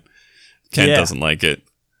on that. Kent doesn't like it.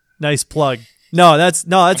 Nice plug. No, that's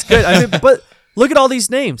good. I mean, but look at all these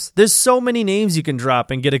names. There's so many names you can drop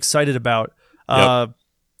and get excited about.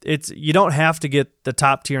 You don't have to get the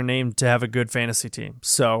top tier name to have a good fantasy team.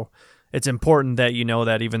 So it's important that you know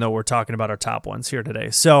that, even though we're talking about our top ones here today.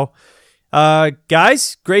 So,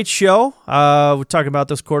 guys, great show. We're talking about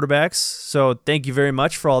those quarterbacks. So thank you very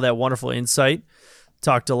much for all that wonderful insight.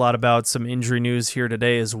 Talked a lot about some injury news here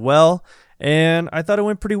today as well. And I thought it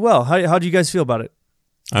went pretty well. How do you guys feel about it?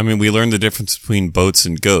 I mean, we learned the difference between boats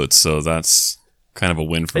and goats, so that's kind of a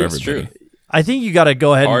win for everybody. True. I think you got to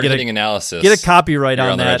go ahead and get a copyright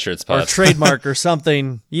on that, or trademark or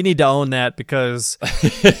something. You need to own that, because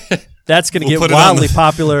that's going to get wildly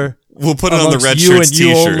popular. We'll put it on the Red Shirts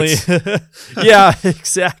t-shirts. Yeah,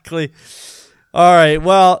 exactly. All right.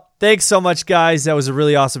 Well, thanks so much, guys. That was a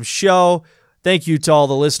really awesome show. Thank you to all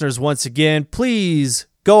the listeners once again. Please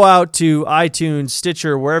go out to iTunes,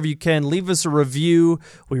 Stitcher, wherever you can. Leave us a review.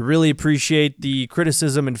 We really appreciate the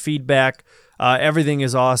criticism and feedback. Everything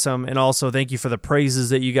is awesome. And also, thank you for the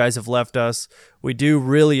praises that you guys have left us. We do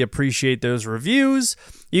really appreciate those reviews.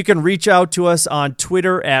 You can reach out to us on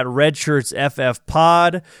Twitter at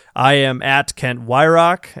RedShirtsFFPod. I am at Kent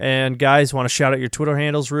Wyrock. And guys, want to shout out your Twitter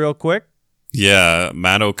handles real quick? Yeah,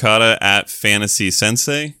 Matt Okada at Fantasy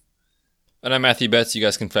Sensei. And I'm Matthew Betts. You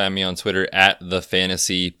guys can find me on Twitter at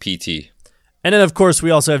TheFantasyPT. And then, of course, we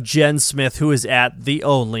also have Jen Smith, who is at The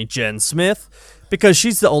Only Jen Smith. Because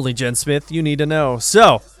she's the only Jen Smith you need to know.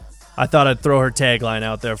 So, I thought I'd throw her tagline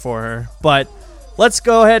out there for her. But let's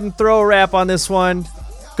go ahead and throw a wrap on this one.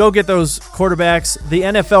 Go get those quarterbacks. The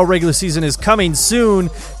NFL regular season is coming soon.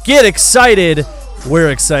 Get excited. We're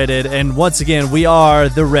excited. And once again, we are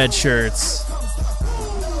the Red Shirts.